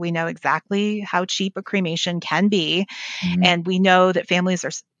over. We know exactly how cheap a cremation can be. Mhm. And we know that families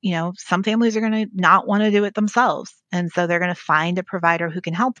are, some families are going to not want to do it themselves. And so they're going to find a provider who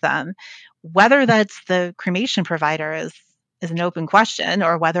can help them. Whether that's the cremation provider is an open question,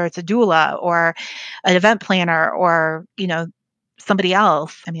 or whether it's a doula or an event planner or, somebody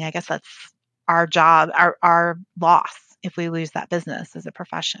else. I mean, I guess that's our job, our loss if we lose that business as a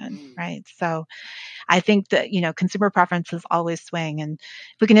profession, right? So I think that, consumer preferences always swing. And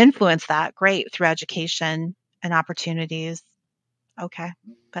if we can influence that, great, through education and opportunities. Okay.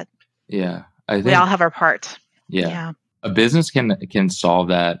 But Yeah, I we all think, have our part. yeah, Yeah. a business can solve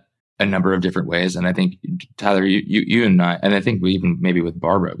that a number of different ways. And I think, Tyler, you and I, and I think we even, maybe with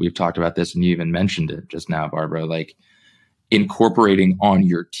Barbara, we've talked about this, and you even mentioned it just now, Barbara, like incorporating on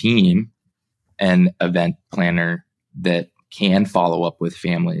your team an event planner that can follow up with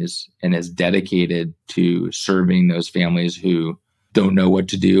families and is dedicated to serving those families who don't know what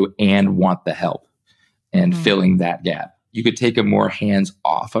to do and want the help, and filling that gap. You could take a more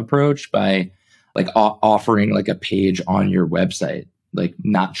hands-off approach by like offering like a page on your website, like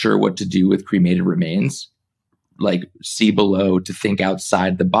not sure what to do with cremated remains, like see below to think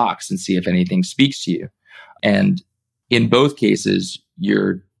outside the box and see if anything speaks to you. And in both cases,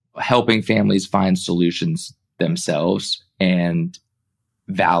 you're helping families find solutions themselves and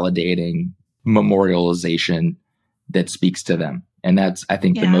validating memorialization that speaks to them. And that's, I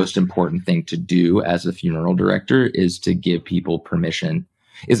think, the most important thing to do as a funeral director, is to give people permission,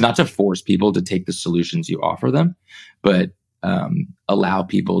 is not to force people to take the solutions you offer them, but allow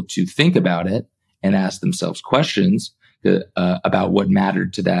people to think about it and ask themselves questions about what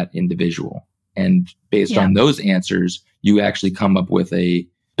mattered to that individual. And based on those answers, you actually come up with a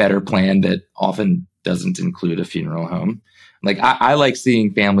better plan that often doesn't include a funeral home. Like I like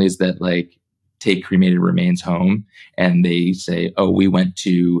seeing families that like take cremated remains home and they say, oh, we went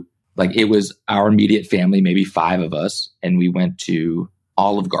to, like, it was our immediate family, maybe 5 of us, and we went to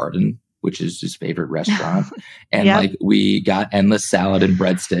Olive Garden, which is his favorite restaurant. And like we got endless salad and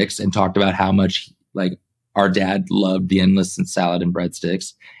breadsticks and talked about how much like our dad loved the endless salad and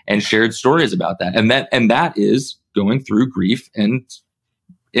breadsticks, and shared stories about that. And that is going through grief and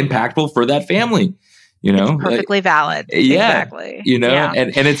impactful for that family. It's perfectly valid. Yeah. Exactly.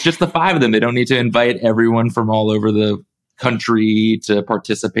 And it's just the 5 of them. They don't need to invite everyone from all over the country to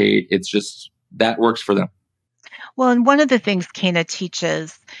participate. It's just that works for them. Well, and one of the things CANA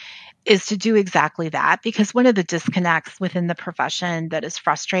teaches is to do exactly that, because one of the disconnects within the profession that is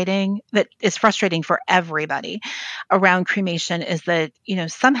frustrating for everybody around cremation is that,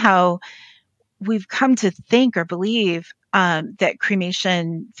 somehow we've come to think or believe that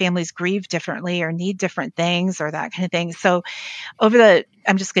cremation families grieve differently or need different things or that kind of thing. So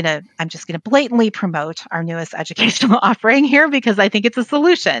I'm just gonna blatantly promote our newest educational offering here, because I think it's a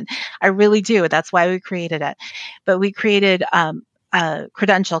solution. I really do. That's why we created it. But we created a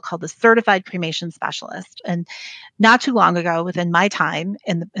credential called the Certified Cremation Specialist. And not too long ago, within my time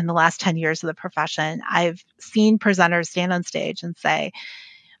in the last 10 years of the profession, I've seen presenters stand on stage and say,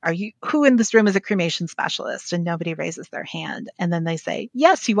 who in this room is a cremation specialist? And nobody raises their hand. And then they say,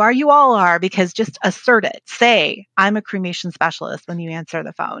 yes, you are. You all are, because just assert it. Say, I'm a cremation specialist when you answer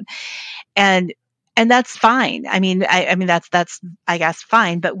the phone. And that's fine. I mean, that's I guess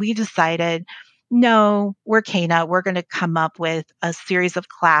fine. But we decided, no, we're CANA. We're going to come up with a series of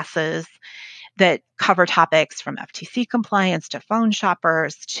classes that cover topics from FTC compliance to phone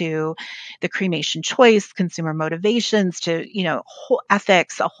shoppers to the cremation choice, consumer motivations to, whole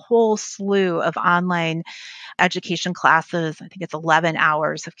ethics, a whole slew of online education classes. I think it's 11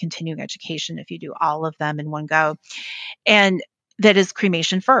 hours of continuing education if you do all of them in one go. And that is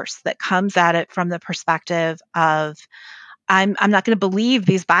cremation first, that comes at it from the perspective of, I'm not going to believe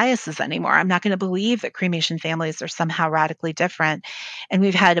these biases anymore. I'm not going to believe that cremation families are somehow radically different. And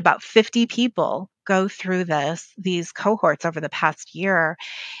we've had about 50 people go through these cohorts over the past year.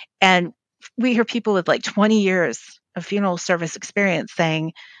 And we hear people with like 20 years of funeral service experience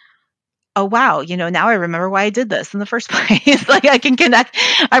saying, oh, wow, now I remember why I did this in the first place. Like I can connect.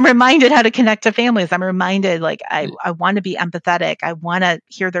 I'm reminded how to connect to families. I'm reminded, like, I want to be empathetic. I want to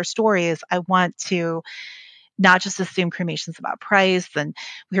hear their stories. I want to not just assume cremation's about price. And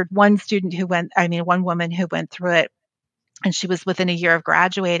we heard one woman who went through it, and she was within a year of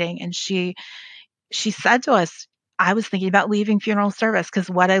graduating. And she said to us, I was thinking about leaving funeral service because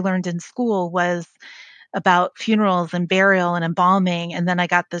what I learned in school was about funerals and burial and embalming. And then I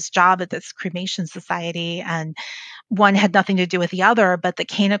got this job at this cremation society, and one had nothing to do with the other, but the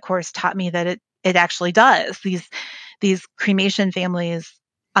CANA course taught me that it actually does. These cremation families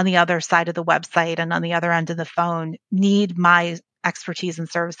on the other side of the website and on the other end of the phone need my expertise and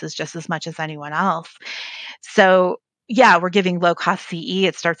services just as much as anyone else. So yeah, we're giving low cost CE.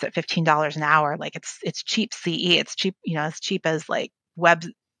 It starts at $15 an hour. Like it's cheap CE. It's cheap, as cheap as like web,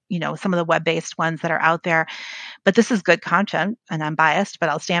 some of the web-based ones that are out there. But this is good content, and I'm biased, but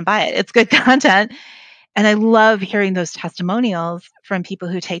I'll stand by it. It's good content. And I love hearing those testimonials from people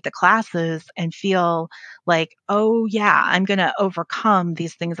who take the classes and feel like, oh yeah, I'm going to overcome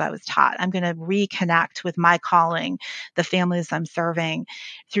these things I was taught. I'm going to reconnect with my calling, the families I'm serving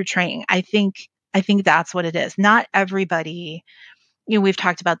through training. I think that's what it is. Not everybody, we've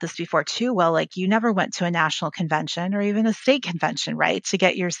talked about this before too. Well, like you never went to a national convention or even a state convention, right? To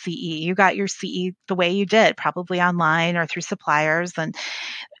get your CE. You got your CE the way you did, probably online or through suppliers. And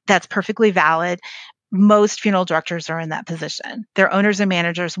that's perfectly valid. Most funeral directors are in that position. Their owners and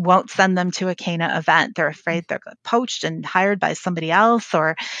managers won't send them to a CANA event. They're afraid they're poached and hired by somebody else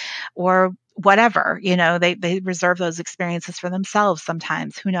or whatever. They reserve those experiences for themselves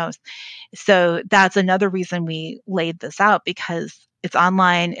sometimes. Who knows? So that's another reason we laid this out, because it's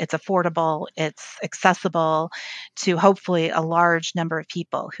online, it's affordable, it's accessible to hopefully a large number of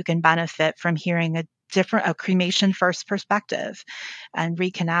people who can benefit from hearing a cremation first perspective and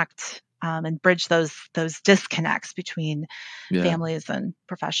reconnect and bridge those disconnects between families and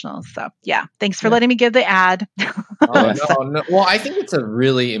professionals. So yeah, thanks for letting me give the ad. No. Well, I think it's a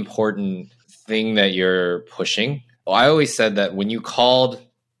really important thing that you're pushing. Well, I always said that when you called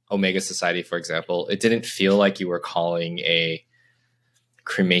Omega Society, for example, it didn't feel like you were calling a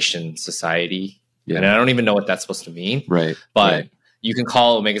cremation society. Yeah. And I don't even know what that's supposed to mean. Right. But you can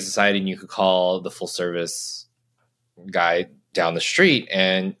call Omega Society and you could call the full service guy down the street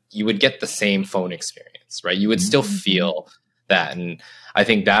and you would get the same phone experience, right? You would still feel that. And I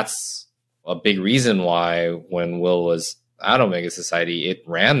think that's a big reason why when Will was at Omega Society, it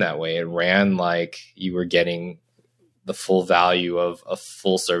ran that way. It ran like you were getting the full value of a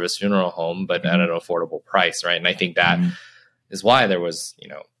full service funeral home, but at an affordable price, right? And I think that is why there was,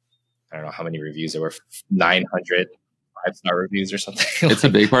 I don't know how many reviews there were, 900 5-star reviews or something. It's a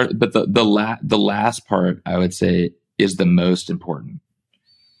big part, but the last part I would say is the most important.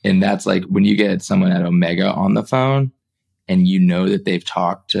 And that's like when you get someone at Omega on the phone and you know that they've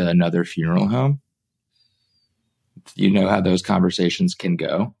talked to another funeral home, you know how those conversations can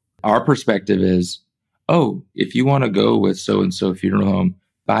go. Our perspective is, oh, if you want to go with so-and-so funeral home,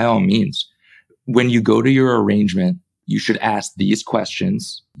 by all means, when you go to your arrangement, you should ask these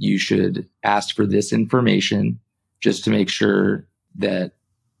questions. You should ask for this information just to make sure that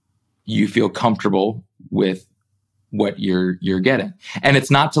you feel comfortable with what you're getting. And it's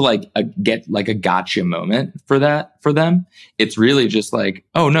not to get a gotcha moment for them. It's really just like,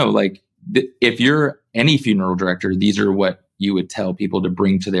 oh no, if you're any funeral director, these are what you would tell people to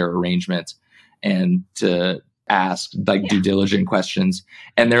bring to their arrangement and to ask due diligent questions.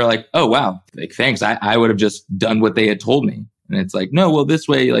 And they're like, oh wow, thanks. I would have just done what they had told me. And it's like, no, well, this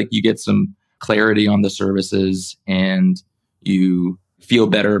way, you get some clarity on the services and you feel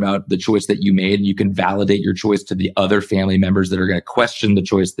better about the choice that you made, and you can validate your choice to the other family members that are going to question the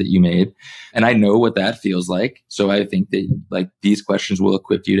choice that you made. And I know what that feels like. So I think that these questions will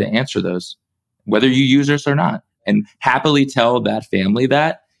equip you to answer those, whether you use us or not, and happily tell that family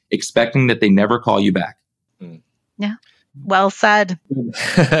that, expecting that they never call you back. Yeah. Well said.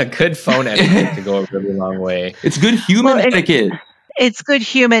 Good phone etiquette to go a really long way. It's good human etiquette. It's good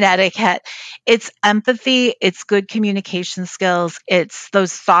human etiquette. It's empathy. It's good communication skills. It's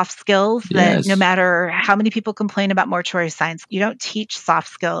those soft skills that no matter how many people complain about mortuary science, you don't teach soft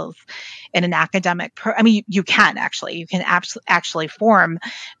skills in an academic you can actually. You can actually form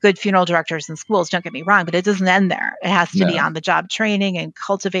good funeral directors in schools, don't get me wrong, but it doesn't end there. It has to be on-the-job training and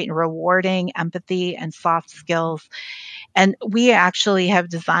cultivate and rewarding empathy and soft skills. And we actually have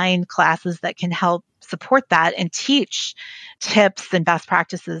designed classes that can help support that and teach tips and best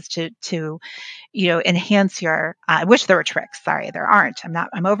practices to enhance your, I wish there were tricks. Sorry, there aren't.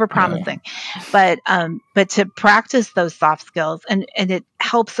 I'm over promising, but to practice those soft skills and it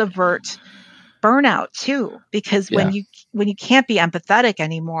helps avert burnout too, because when you can't be empathetic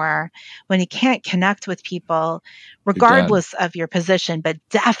anymore, when you can't connect with people, regardless of your position, but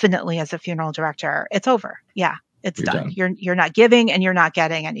definitely as a funeral director, it's over. Yeah. It's done. You're not giving and you're not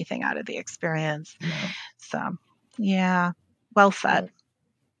getting anything out of the experience. So, yeah, well said.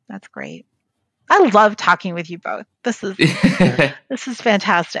 That's great. I love talking with you both. This is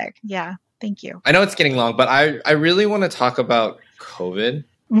fantastic. Yeah. Thank you. I know it's getting long, but I really want to talk about COVID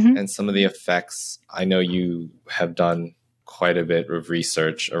and some of the effects. I know you have done quite a bit of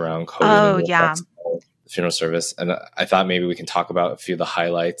research around COVID and the effects of the funeral service. And I thought maybe we can talk about a few of the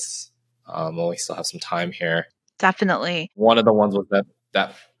highlights when we still have some time here. Definitely. One of the ones was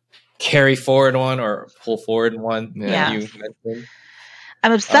that carry forward one or pull forward one that you mentioned.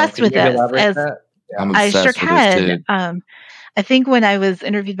 I'm obsessed with this. I sure can. I think when I was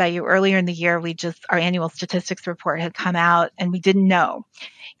interviewed by you earlier in the year, our annual statistics report had come out and we didn't know.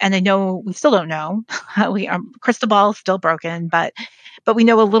 And I know we still don't know. Crystal ball is still broken, but we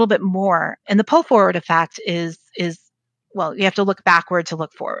know a little bit more. And the pull forward effect is well, you have to look backward to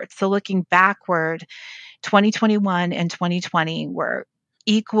look forward. So looking backward, 2021 and 2020 were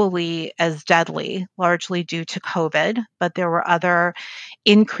equally as deadly, largely due to COVID, but there were other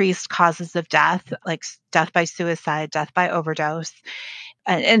increased causes of death, like death by suicide, death by overdose,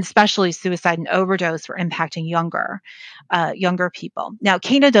 and especially suicide and overdose were impacting younger people. Now,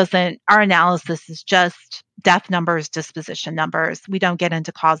 CANA our analysis is just death numbers, disposition numbers. We don't get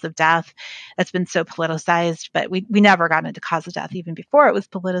into cause of death. That's been so politicized, but we never got into cause of death even before it was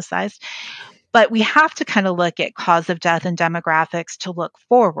politicized. But we have to kind of look at cause of death and demographics to look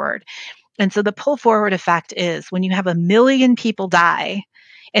forward. And so the pull forward effect is when you have 1 million people die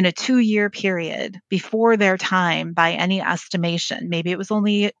in a 2-year period before their time by any estimation, maybe it was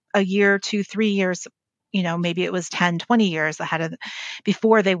only a year, 2, 3 years, maybe it was 10, 20 years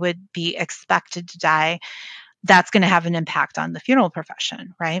before they would be expected to die. That's going to have an impact on the funeral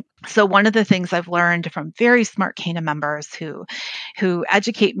profession, right? So one of the things I've learned from very smart CANA members who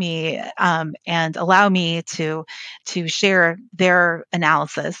educate me and allow me to share their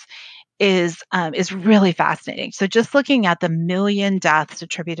analysis is really fascinating. So just looking at the 1 million deaths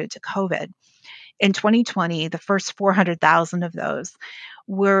attributed to COVID in 2020, the first 400,000 of those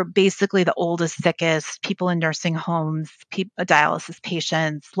were basically the oldest, sickest, people in nursing homes, dialysis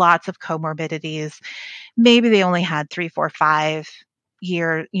patients, lots of comorbidities. Maybe they only had 3, 4, 5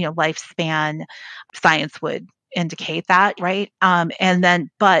 year, lifespan. Science would indicate that, right?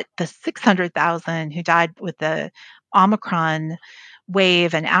 But the 600,000 who died with the Omicron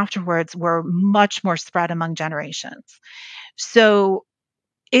wave and afterwards were much more spread among generations. So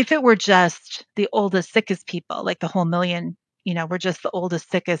if it were just the oldest, sickest people, like the whole million, we're just the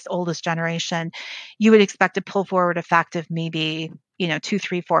oldest, sickest, oldest generation, you would expect a pull forward effect of maybe, 2,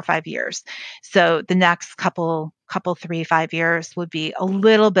 3, 4, 5 years. So the next couple 3, 5 years would be a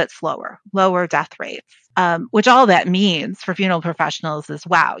little bit slower, lower death rates, which all that means for funeral professionals is,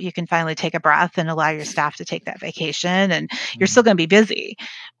 wow, you can finally take a breath and allow your staff to take that vacation and you're still going to be busy.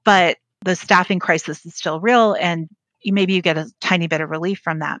 But the staffing crisis is still real and maybe you get a tiny bit of relief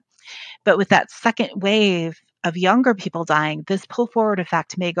from that. But with that second wave of younger people dying, this pull forward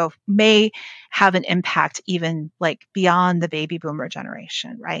effect may have an impact even like beyond the baby boomer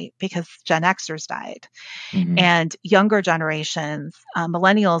generation, right? Because Gen Xers died. And younger generations,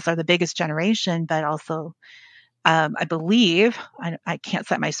 millennials are the biggest generation, but also I believe, I can't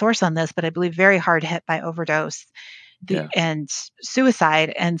cite my source on this, but I believe very hard hit by overdose and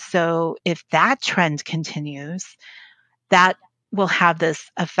suicide. And so if that trend continues, that will have this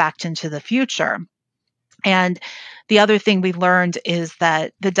effect into the future. And the other thing we learned is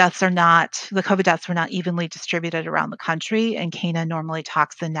that the COVID deaths were not evenly distributed around the country, and CANA normally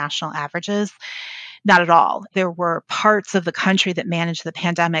talks in national averages. Not at all. There were parts of the country that managed the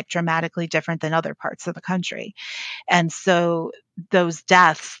pandemic dramatically different than other parts of the country. And so those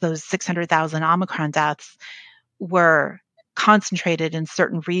deaths, those 600,000 Omicron deaths, were concentrated in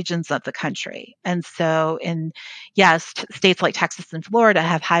certain regions of the country. And so states like Texas and Florida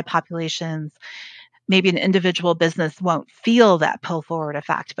have high populations. Maybe an individual business won't feel that pull forward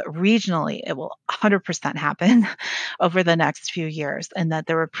effect, but regionally it will 100% happen over the next few years, and that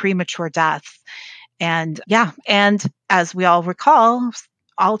there were premature deaths. And as we all recall,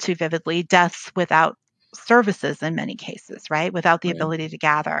 all too vividly, deaths without services in many cases, right? Without the ability to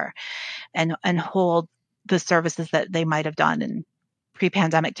gather and hold the services that they might have done in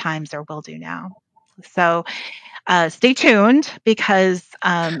pre-pandemic times or will do now. So stay tuned because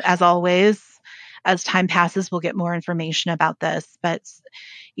as always, as time passes, we'll get more information about this. But,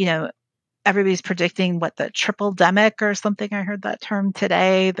 everybody's predicting the triple-demic or something. I heard that term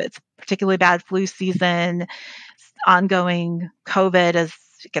today. That's particularly bad flu season, ongoing COVID as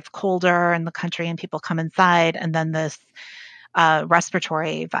it gets colder in the country and people come inside, and then this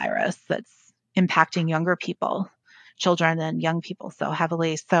respiratory virus that's impacting younger people, children and young people so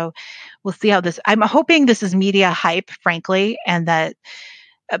heavily. So we'll see how I'm hoping this is media hype, frankly, and that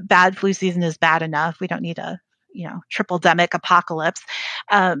a bad flu season is bad enough. We don't need a triple demic apocalypse.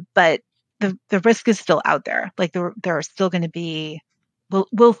 But the risk is still out there. Like there are still going to be,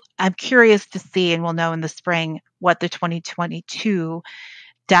 I'm curious to see, and we'll know in the spring what the 2022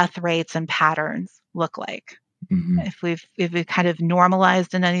 death rates and patterns look like. Mm-hmm. If we've kind of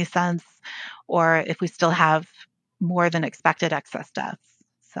normalized in any sense, or if we still have more than expected excess deaths.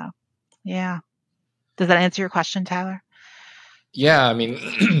 So, yeah. Does that answer your question, Tyler? Yeah, I mean,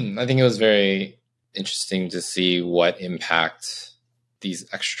 I think it was very interesting to see what impact these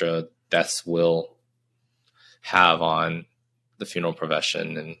extra deaths will have on the funeral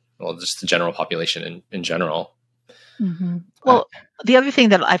profession and, well, just the general population in general. Mm-hmm. Well, the other thing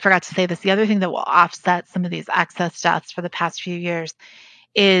that I forgot to say this, the other thing that will offset some of these excess deaths for the past few years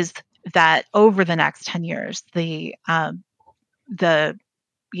is that over the next 10 years, the I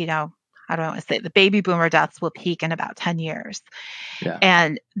don't want to say the baby boomer deaths will peak in about 10 years. Yeah.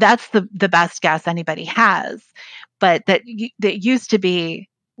 And that's the best guess anybody has. But that used to be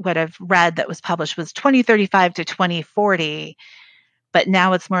what I've read that was published was 2035 to 2040. But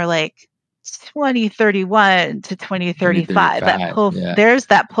now it's more like 2031 to 2035. That pull, there's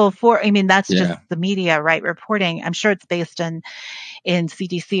that pull forward. I mean, that's just the media, right? Reporting. I'm sure it's based in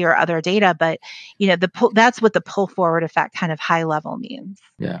CDC or other data, but that's what the pull forward effect kind of high level means.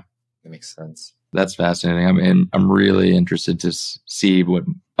 Yeah, that makes sense. That's fascinating. I mean, I'm really interested to see what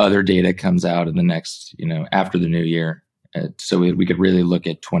other data comes out in the next, after the new year. So we could really look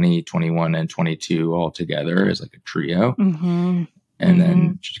at 2021 and 22 all together as like a trio. Mm-hmm. And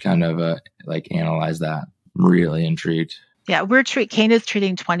then just kind of analyze that. I'm really intrigued. Yeah, CANA is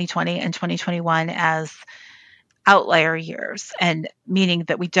treating 2020 and 2021 as outlier years, and meaning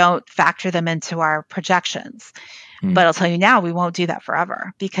that we don't factor them into our projections. But I'll tell you now, we won't do that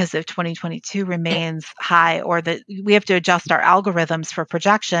forever, because if 2022 remains high, or that we have to adjust our algorithms for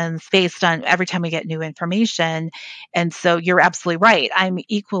projections based on every time we get new information. And so you're absolutely right. I'm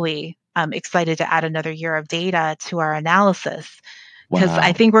equally excited to add another year of data to our analysis, because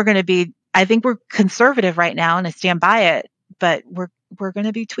I think we're conservative right now, and I stand by it, but we're going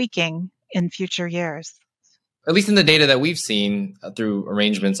to be tweaking in future years. At least in the data that we've seen through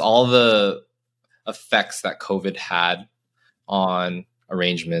arrangements, all the effects that COVID had on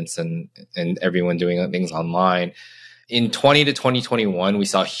arrangements and everyone doing things online. In 20 to 2021, we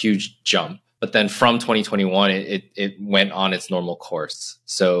saw a huge jump. But then from 2021, it went on its normal course.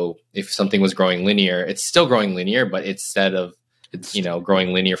 So if something was growing linear, it's still growing linear, but instead of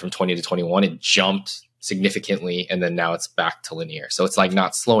growing linear from 20 to 21, it jumped significantly, and then now it's back to linear. So it's like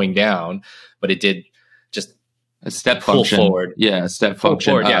not slowing down, but it did just a step pull function forward. Yeah, a step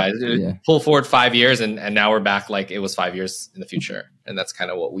function. Forward, pull forward 5 years, and now we're back like it was 5 years in the future. And that's kind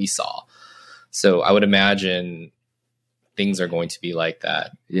of what we saw. So I would imagine things are going to be like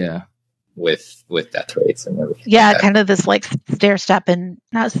that. Yeah. With death rates and everything. Yeah, kind of this like stair step, and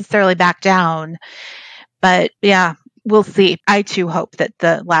not necessarily back down. But yeah, we'll see. I too hope that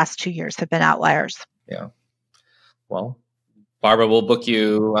the last 2 years have been outliers. Yeah. Well, Barbara, we'll book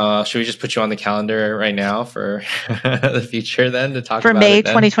you. Should we just put you on the calendar right now for the future then to talk for about May it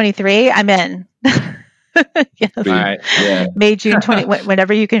then? 2023? I'm in. Yes. All right. Yeah. May, June 20,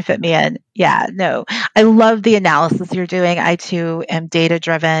 whenever you can fit me in. Yeah, no, I love the analysis you're doing. I too am data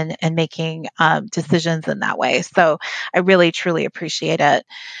driven and making decisions in that way. So I really, truly appreciate it.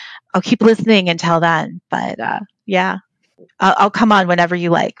 I'll keep listening until then, but yeah, I'll come on whenever you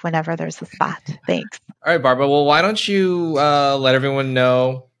like, whenever there's a spot. Thanks. All right, Barbara. Well, why don't you let everyone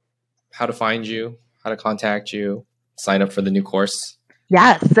know how to find you, how to contact you, sign up for the new course?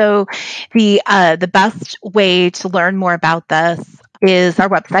 Yeah. So the best way to learn more about this is our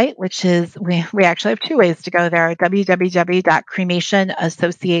website, which is, we actually have two ways to go there: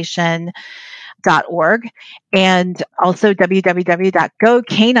 www.cremationassociation.org and also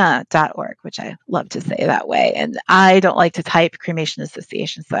www.gocana.org, which I love to say that way. And I don't like to type Cremation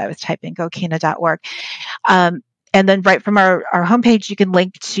Association, so I was typing gocana.org. And then right from our homepage, you can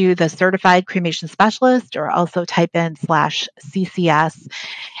link to the certified cremation specialist, or also type in /CCS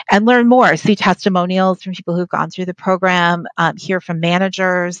and learn more. See testimonials from people who've gone through the program, hear from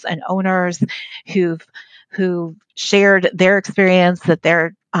managers and owners who've shared their experience,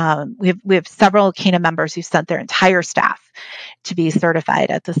 that we have several CANA members who sent their entire staff to be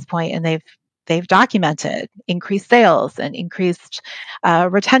certified at this point, and they've documented increased sales and increased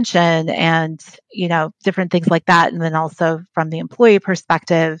retention and different things like that. And then also from the employee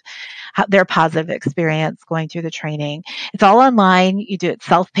perspective, their positive experience going through the training. It's all online. You do it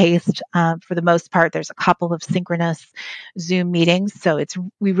self-paced for the most part. There's a couple of synchronous Zoom meetings, so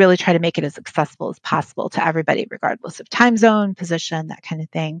we really try to make it as accessible as possible to everybody, regardless of time zone, position, that kind of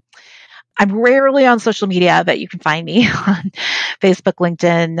thing. I'm rarely on social media, but you can find me on Facebook,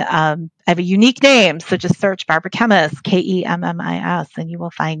 LinkedIn. I have a unique name, so just search Barbara Kemmis, Kemmis, and you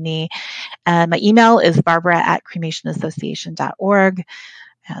will find me. My email is barbara@cremationassociation.org.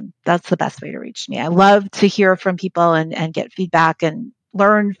 And that's the best way to reach me. I love to hear from people and get feedback and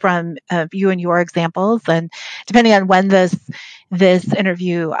learn from you and your examples. And depending on when this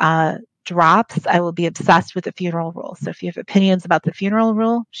interview drops, I will be obsessed with the funeral rule. So if you have opinions about the funeral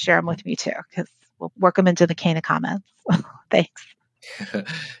rule, share them with me too, because we'll work them into the CANA comments. Thanks.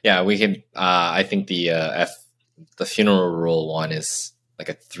 Yeah, we can. I think the funeral rule one is like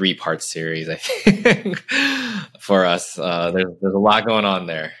a 3-part series, I think, for us. There's a lot going on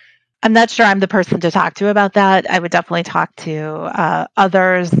there. I'm not sure I'm the person to talk to about that. I would definitely talk to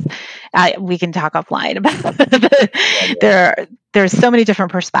others. We can talk offline about it. There's so many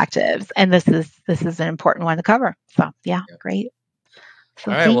different perspectives, and this is an important one to cover. So yeah. Great.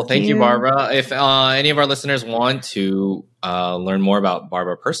 So all right. Well, thank you, Barbara. If any of our listeners want to learn more about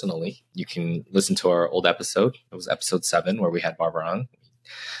Barbara personally, you can listen to our old episode. It was episode 7 where we had Barbara on.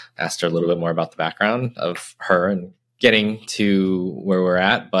 Asked her a little bit more about the background of her and getting to where we're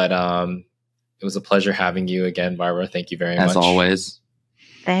at. But it was a pleasure having you again, Barbara. Thank you very much. As always.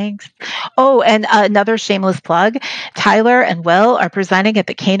 Thanks. Oh, and another shameless plug. Tyler and Will are presenting at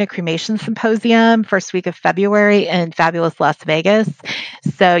the CANA Cremation Symposium first week of February in fabulous Las Vegas.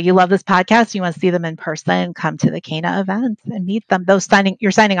 So you love this podcast, you want to see them in person, come to the CANA event and meet them.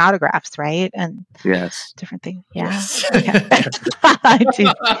 You're signing autographs, right? And yes, different things. Yeah. Yes. Okay.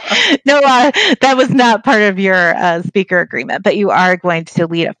 No, that was not part of your speaker agreement, but you are going to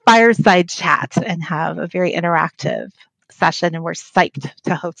lead a fireside chat and have a very interactive session, and we're psyched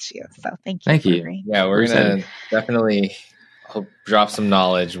to host you. So thank you. Yeah, we're gonna definitely drop some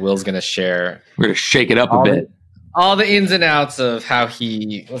knowledge. Will's gonna share. We're gonna shake it up a bit. All the ins and outs of how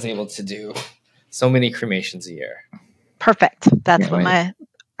he was able to do so many cremations a year. Perfect. That's what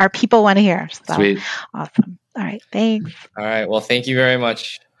our people want to hear. So, sweet. Awesome. All right. Thanks. All right. Well, thank you very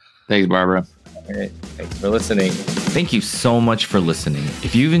much. Thanks, Barbara. All right. Thanks for listening. Thank you so much for listening.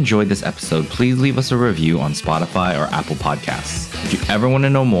 If you've enjoyed this episode, please leave us a review on Spotify or Apple Podcasts. If you ever want to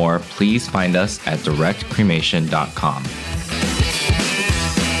know more, please find us at directcremation.com.